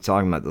 right? He's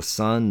talking about the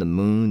sun, the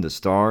moon, the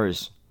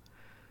stars.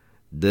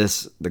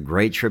 The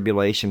great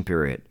tribulation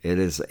period. It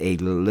is a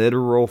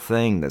literal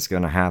thing that's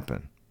going to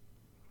happen.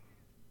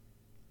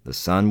 The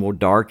sun will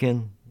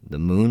darken. The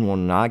moon will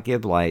not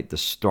give light. The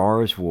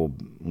stars will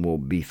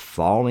be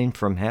falling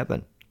from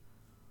heaven.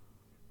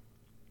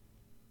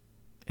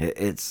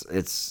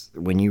 It's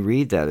when you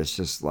read that, it's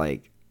just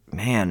like,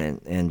 man,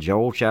 in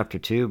Joel chapter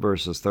 2,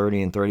 verses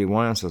 30 and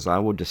 31, it says, I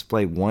will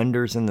display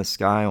wonders in the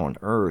sky on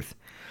earth,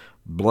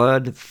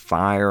 blood,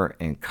 fire,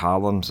 and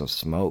columns of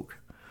smoke.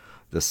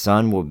 The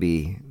sun will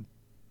be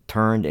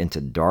turned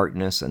into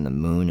darkness and the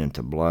moon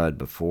into blood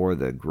before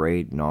the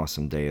great and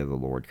awesome day of the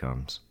Lord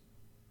comes.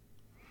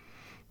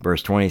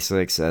 Verse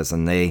 26 says,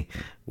 and they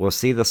will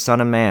see the Son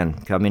of Man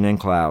coming in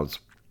clouds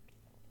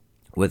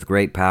with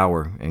great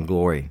power and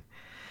glory.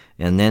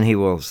 And then he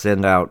will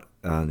send out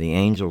the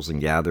angels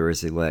and gather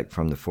his elect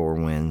from the four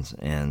winds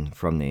and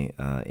from the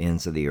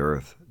ends of the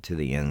earth to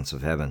the ends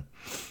of heaven.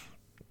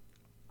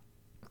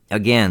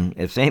 Again,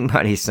 if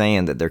anybody's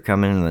saying that they're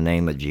coming in the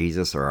name of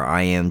Jesus or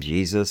I am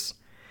Jesus,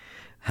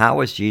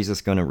 how is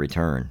Jesus going to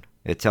return?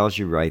 It tells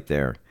you right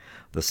there.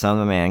 The Son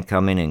of Man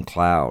coming in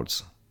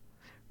clouds.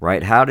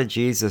 Right? How did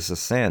Jesus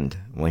ascend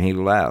when he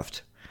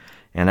left?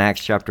 In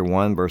Acts chapter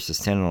 1, verses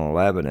 10 and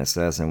 11, it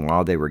says, "And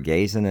while they were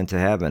gazing into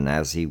heaven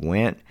as he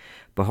went,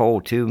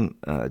 behold, two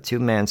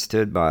men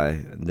stood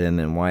by them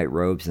in white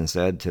robes and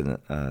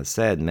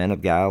said, Men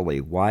of Galilee,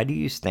 why do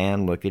you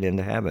stand looking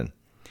into heaven?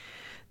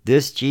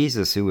 This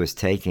Jesus who was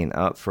taken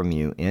up from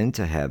you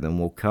into heaven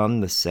will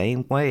come the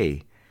same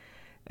way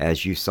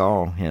as you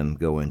saw him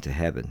go into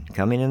heaven,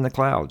 coming in the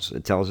clouds."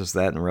 It tells us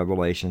that in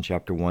Revelation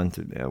chapter 1,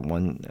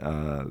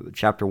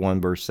 chapter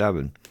 1, verse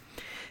 7.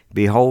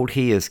 "Behold,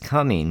 he is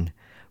coming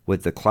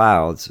with the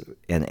clouds,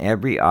 and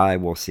every eye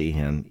will see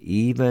him,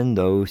 even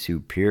those who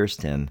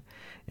pierced him,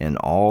 and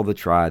all the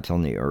tribes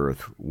on the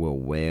earth will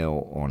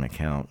wail on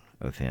account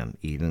of him.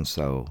 Even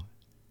so,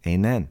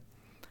 amen."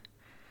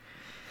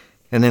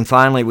 And then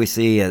finally we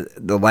see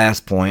the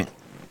last point,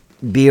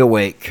 be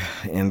awake,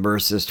 in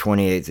verses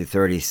 28 to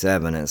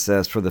 37. It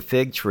says, "For the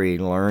fig tree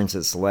learns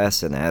its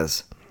lesson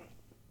as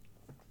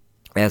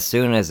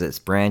soon as its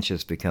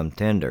branches become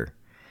tender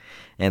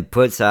and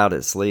puts out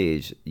its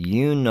leaves,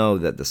 you know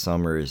that the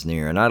summer is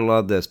near." And I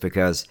love this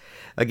because,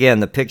 again,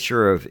 the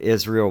picture of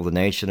Israel, the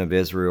nation of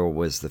Israel,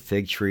 was the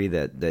fig tree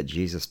that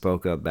Jesus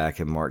spoke of back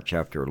in Mark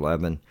chapter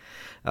 11.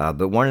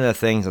 But one of the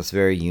things that's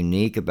very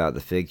unique about the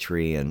fig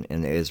tree in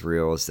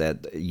Israel is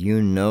that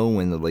you know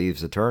when the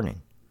leaves are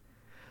turning.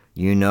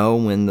 You know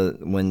when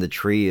the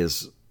tree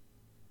is,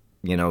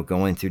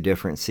 going through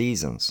different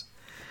seasons,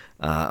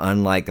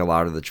 unlike a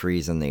lot of the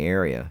trees in the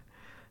area.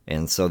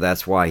 And so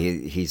that's why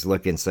he's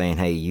looking, saying,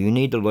 hey, you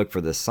need to look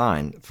for this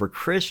sign. For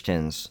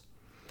Christians,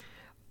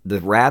 the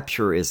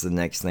rapture is the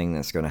next thing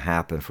that's going to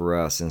happen for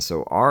us. And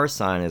so our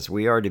sign is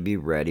we are to be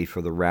ready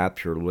for the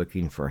rapture,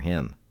 looking for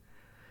him.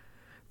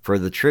 For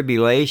the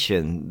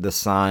tribulation, the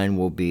sign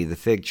will be the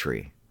fig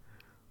tree.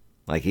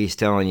 Like he's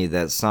telling you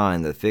that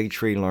sign, the fig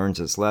tree learns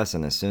its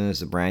lesson. As soon as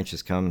the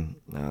branches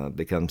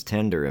becomes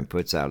tender and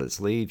puts out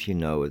its leaves, you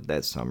know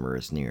that summer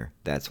is near.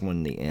 That's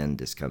when the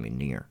end is coming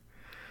near.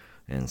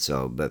 And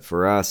so, but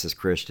for us as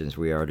Christians,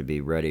 we are to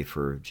be ready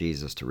for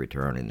Jesus to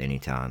return at any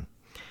time,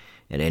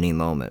 at any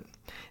moment.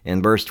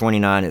 In verse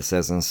 29, it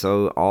says, "And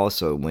so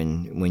also,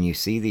 when you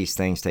see these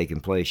things taking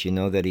place, you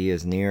know that he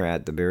is near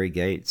at the very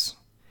gates.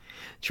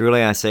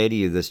 Truly I say to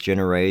you, this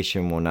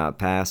generation will not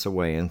pass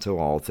away until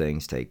all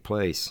things take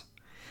place.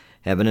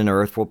 Heaven and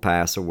earth will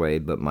pass away,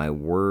 but my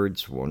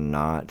words will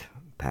not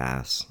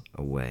pass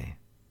away."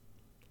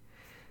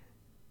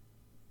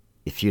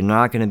 If you're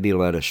not going to be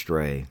led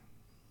astray,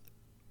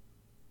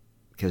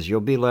 because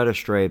you'll be led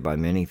astray by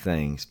many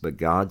things, but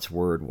God's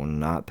word will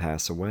not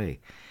pass away.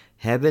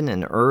 Heaven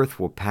and earth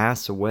will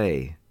pass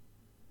away,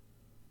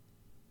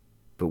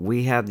 but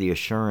we have the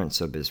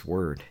assurance of his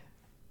word.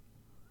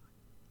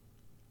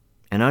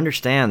 And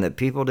understand that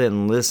people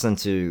didn't listen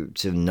to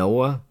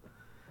Noah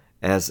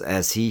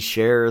as he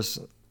shares,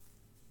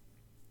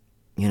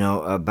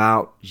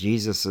 about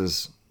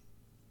Jesus's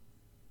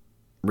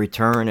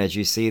return, as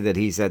you see that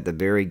he's at the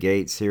very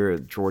gates here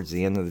towards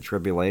the end of the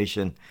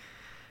tribulation,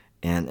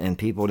 and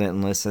people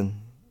didn't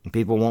listen.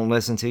 People won't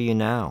listen to you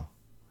now.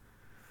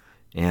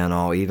 And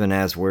even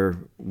as we're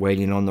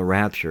waiting on the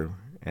rapture,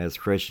 as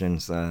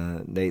Christians,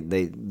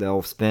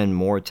 they'll spend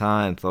more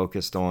time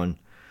focused on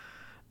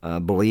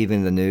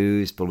believing the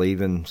news,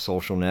 believing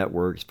social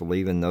networks,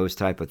 believing those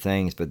type of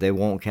things, but they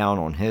won't count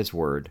on his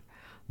word.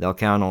 They'll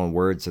count on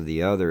words of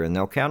the other, and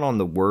they'll count on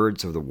the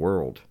words of the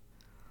world.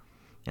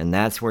 And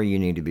that's where you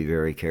need to be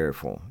very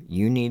careful.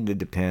 You need to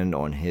depend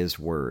on his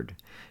word.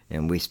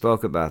 And we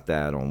spoke about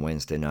that on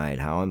Wednesday night,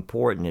 how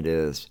important it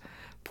is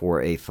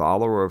for a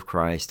follower of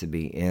Christ to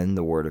be in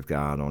the Word of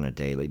God on a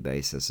daily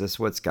basis. This is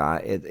what's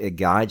it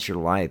guides your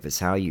life. It's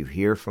how you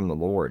hear from the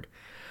Lord.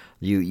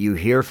 You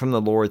hear from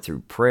the Lord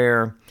through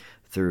prayer,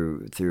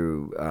 through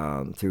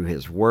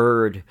His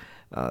Word,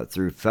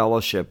 through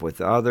fellowship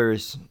with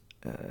others.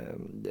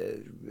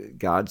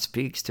 God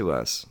speaks to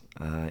us,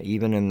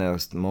 even in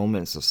those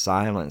moments of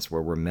silence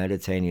where we're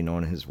meditating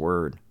on His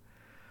Word.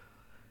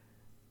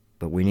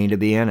 But we need to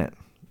be in it.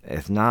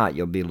 If not,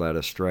 you'll be led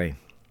astray.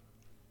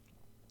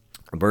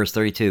 Verse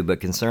 32,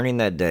 "But concerning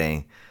that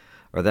day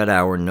or that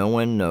hour, no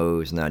one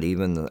knows, not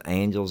even the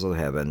angels of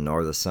heaven,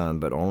 nor the Son,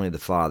 but only the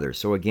Father."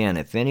 So again,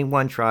 if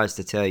anyone tries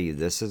to tell you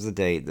this is the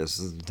date, this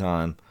is the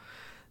time,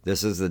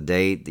 this is the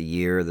date, the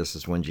year, this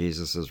is when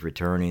Jesus is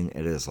returning,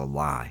 it is a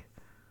lie.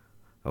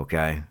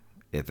 Okay?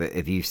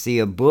 If you see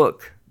a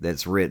book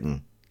that's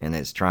written and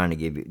it's trying to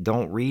give you,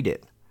 don't read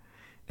it.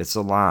 It's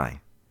a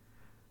lie.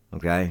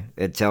 Okay?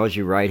 It tells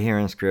you right here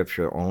in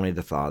Scripture, only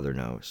the Father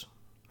knows.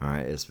 All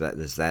right? It's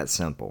that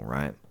simple,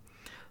 right?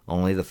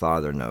 Only the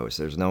Father knows.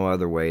 There's no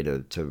other way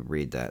to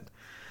read that.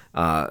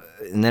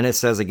 And then it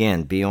says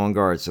again, be on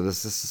guard. So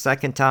this is the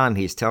second time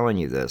he's telling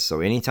you this. So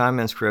anytime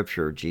in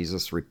Scripture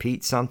Jesus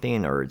repeats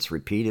something, or it's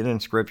repeated in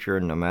Scripture,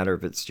 no matter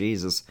if it's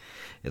Jesus,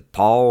 if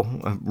Paul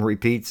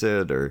repeats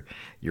it, or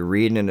you're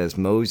reading it as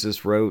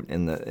Moses wrote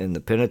in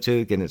the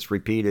Pentateuch and it's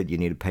repeated, you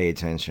need to pay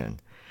attention.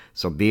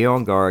 So be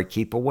on guard,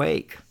 keep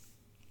awake.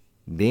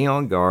 Be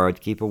on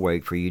guard, keep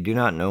awake, for you do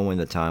not know when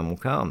the time will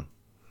come.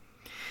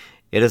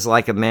 It is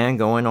like a man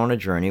going on a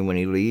journey when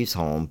he leaves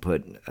home,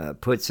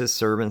 puts his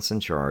servants in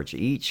charge,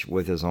 each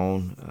with his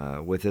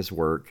own, with his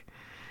work,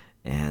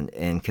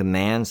 and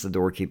commands the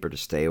doorkeeper to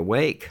stay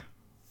awake.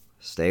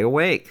 Stay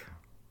awake.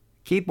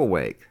 Keep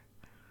awake.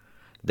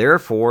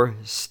 Therefore,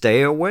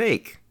 stay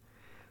awake,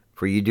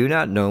 for you do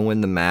not know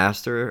when the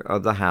master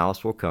of the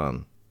house will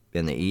come,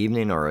 in the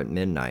evening or at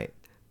midnight,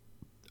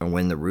 or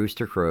when the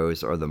rooster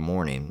crows or the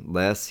morning,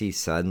 lest he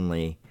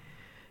suddenly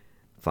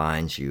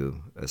finds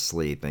you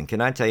asleep. And can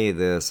I tell you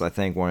this? I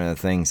think one of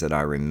the things that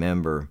I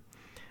remember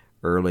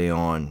early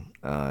on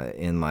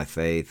in my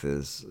faith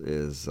is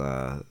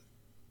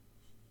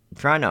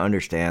trying to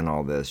understand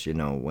all this. You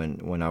know,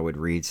 when I would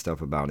read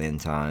stuff about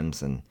end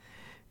times and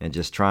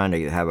just trying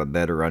to have a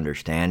better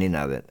understanding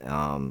of it.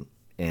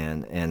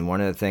 And one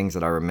of the things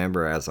that I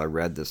remember as I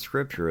read the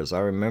scripture is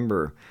I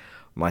remember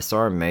my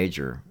sergeant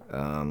major.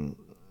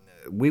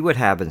 We would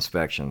have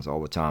inspections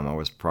all the time. I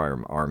was prior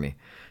Army.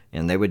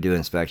 And they would do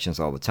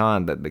inspections all the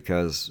time, but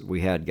because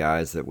we had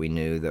guys that we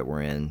knew that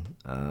were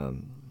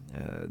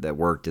that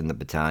worked in the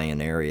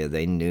battalion area,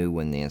 they knew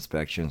when the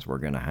inspections were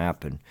going to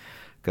happen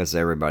because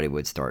everybody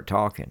would start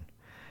talking.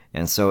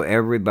 And so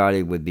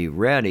everybody would be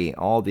ready.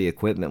 All the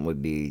equipment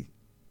would be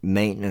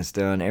maintenance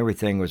done.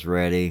 Everything was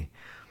ready.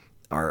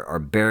 Our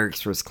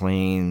barracks was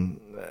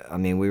clean. I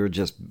mean, we were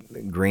just,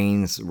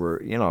 greens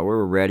were, we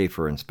were ready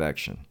for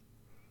inspection.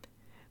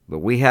 But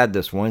we had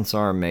this one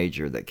sergeant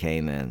major that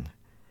came in,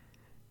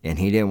 and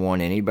he didn't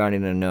want anybody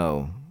to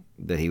know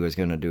that he was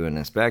going to do an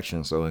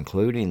inspection, so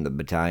including the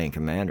battalion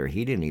commander,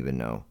 he didn't even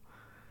know.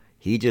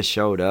 He just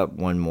showed up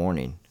one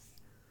morning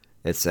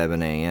at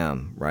 7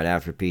 a.m. right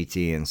after PT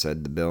and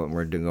said,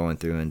 we're going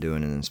through and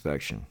doing an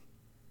inspection,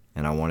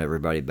 and I want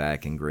everybody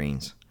back in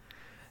greens.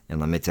 And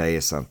let me tell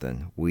you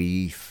something,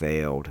 we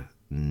failed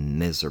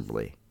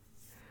miserably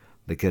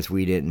because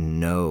we didn't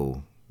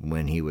know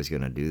when he was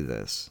going to do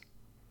this.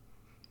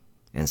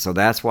 And so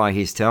that's why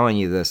he's telling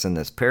you this in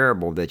this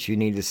parable, that you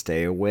need to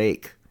stay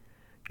awake.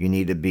 You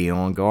need to be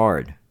on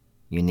guard.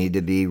 You need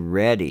to be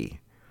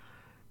ready,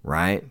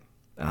 right?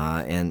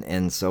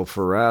 And so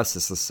for us,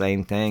 it's the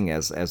same thing.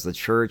 As the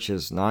church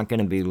is not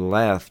going to be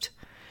left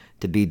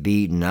to be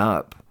beaten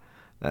up.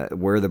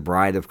 We're the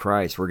bride of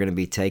Christ. We're going to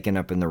be taken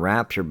up in the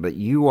rapture, but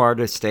you are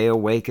to stay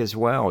awake as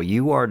well.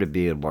 You are to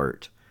be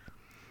alert.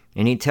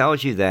 And he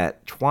tells you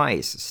that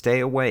twice, stay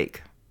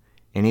awake.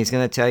 And he's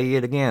going to tell you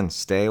it again,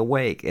 stay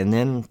awake. And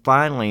then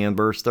finally in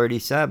verse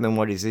 37,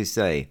 what does he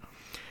say?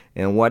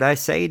 And what I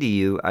say to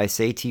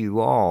you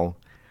all,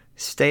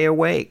 stay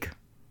awake.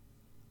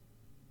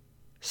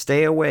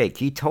 Stay awake.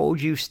 He told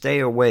you stay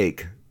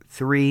awake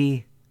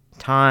 3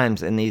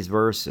 times in these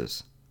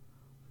verses.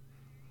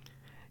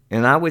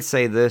 And I would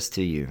say this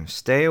to you,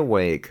 stay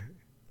awake.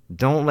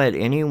 Don't let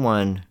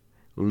anyone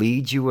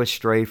lead you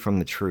astray from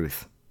the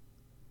truth.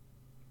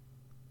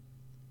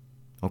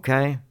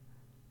 Okay?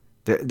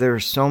 There are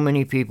so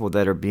many people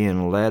that are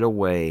being led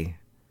away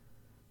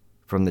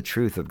from the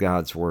truth of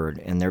God's word,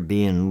 and they're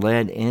being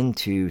led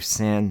into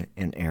sin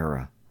and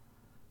error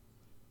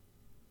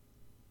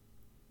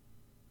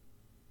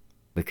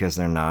because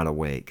they're not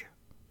awake.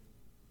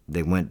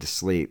 They went to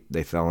sleep.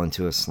 They fell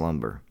into a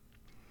slumber.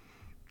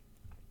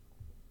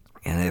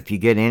 And if you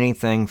get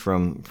anything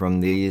from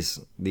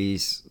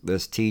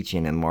this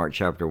teaching in Mark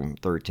chapter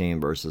 13,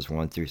 verses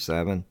 1 through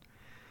 7,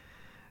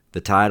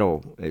 the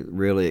title, it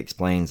really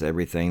explains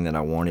everything that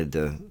I wanted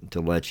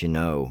to let you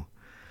know,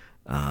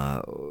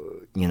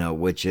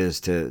 which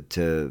is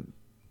to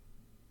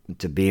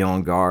be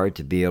on guard,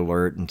 to be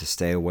alert, and to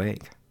stay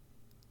awake.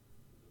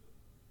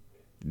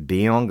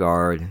 Be on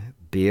guard,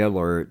 be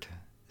alert,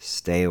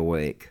 stay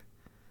awake.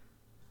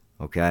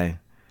 Okay?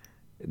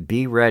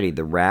 Be ready.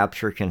 The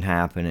rapture can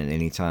happen at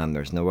any time.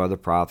 There's no other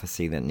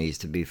prophecy that needs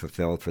to be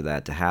fulfilled for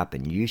that to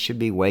happen. You should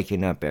be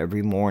waking up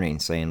every morning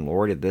saying,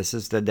 Lord, if this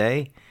is the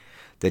day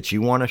that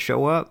you want to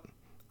show up,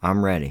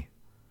 I'm ready.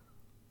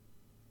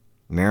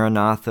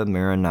 Maranatha,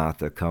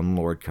 Maranatha, come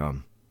Lord,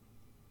 come.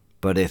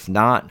 But if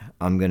not,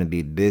 I'm going to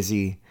be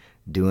busy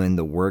doing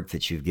the work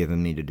that you've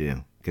given me to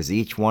do. Because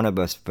each one of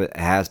us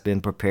has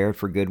been prepared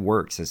for good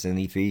works. It's in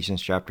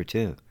Ephesians chapter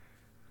 2.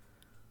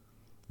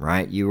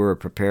 Right? You were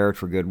prepared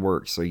for good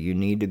works. So you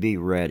need to be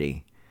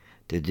ready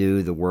to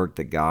do the work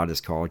that God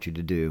has called you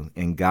to do.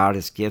 And God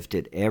has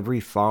gifted every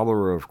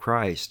follower of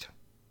Christ.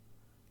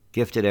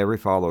 Gifted every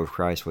follower of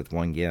Christ with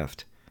one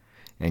gift.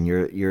 And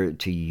you're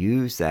to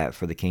use that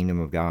for the kingdom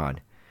of God.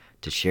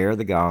 To share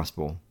the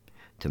gospel.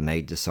 To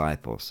make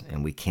disciples.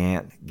 And we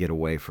can't get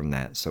away from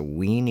that. So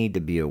we need to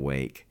be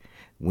awake.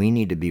 We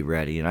need to be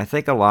ready. And I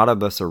think a lot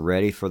of us are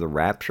ready for the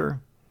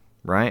rapture.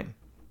 Right?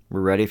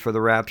 We're ready for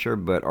the rapture,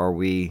 but are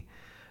we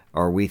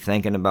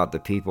thinking about the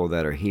people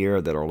that are here,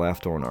 that are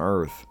left on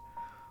earth,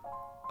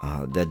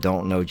 that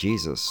don't know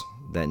Jesus,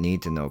 that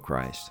need to know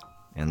Christ?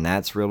 And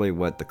that's really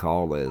what the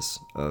call is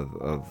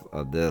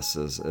of this,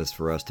 is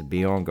for us to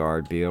be on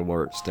guard, be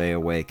alert, stay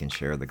awake, and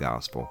share the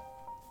gospel.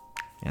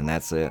 And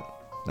that's it.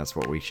 That's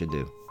what we should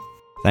do.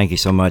 Thank you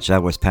so much.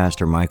 That was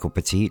Pastor Michael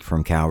Petit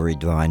from Calvary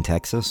Divine,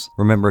 Texas.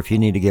 Remember, if you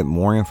need to get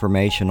more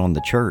information on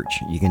the church,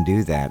 you can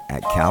do that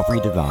at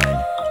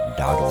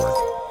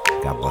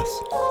calvarydivine.org. God bless.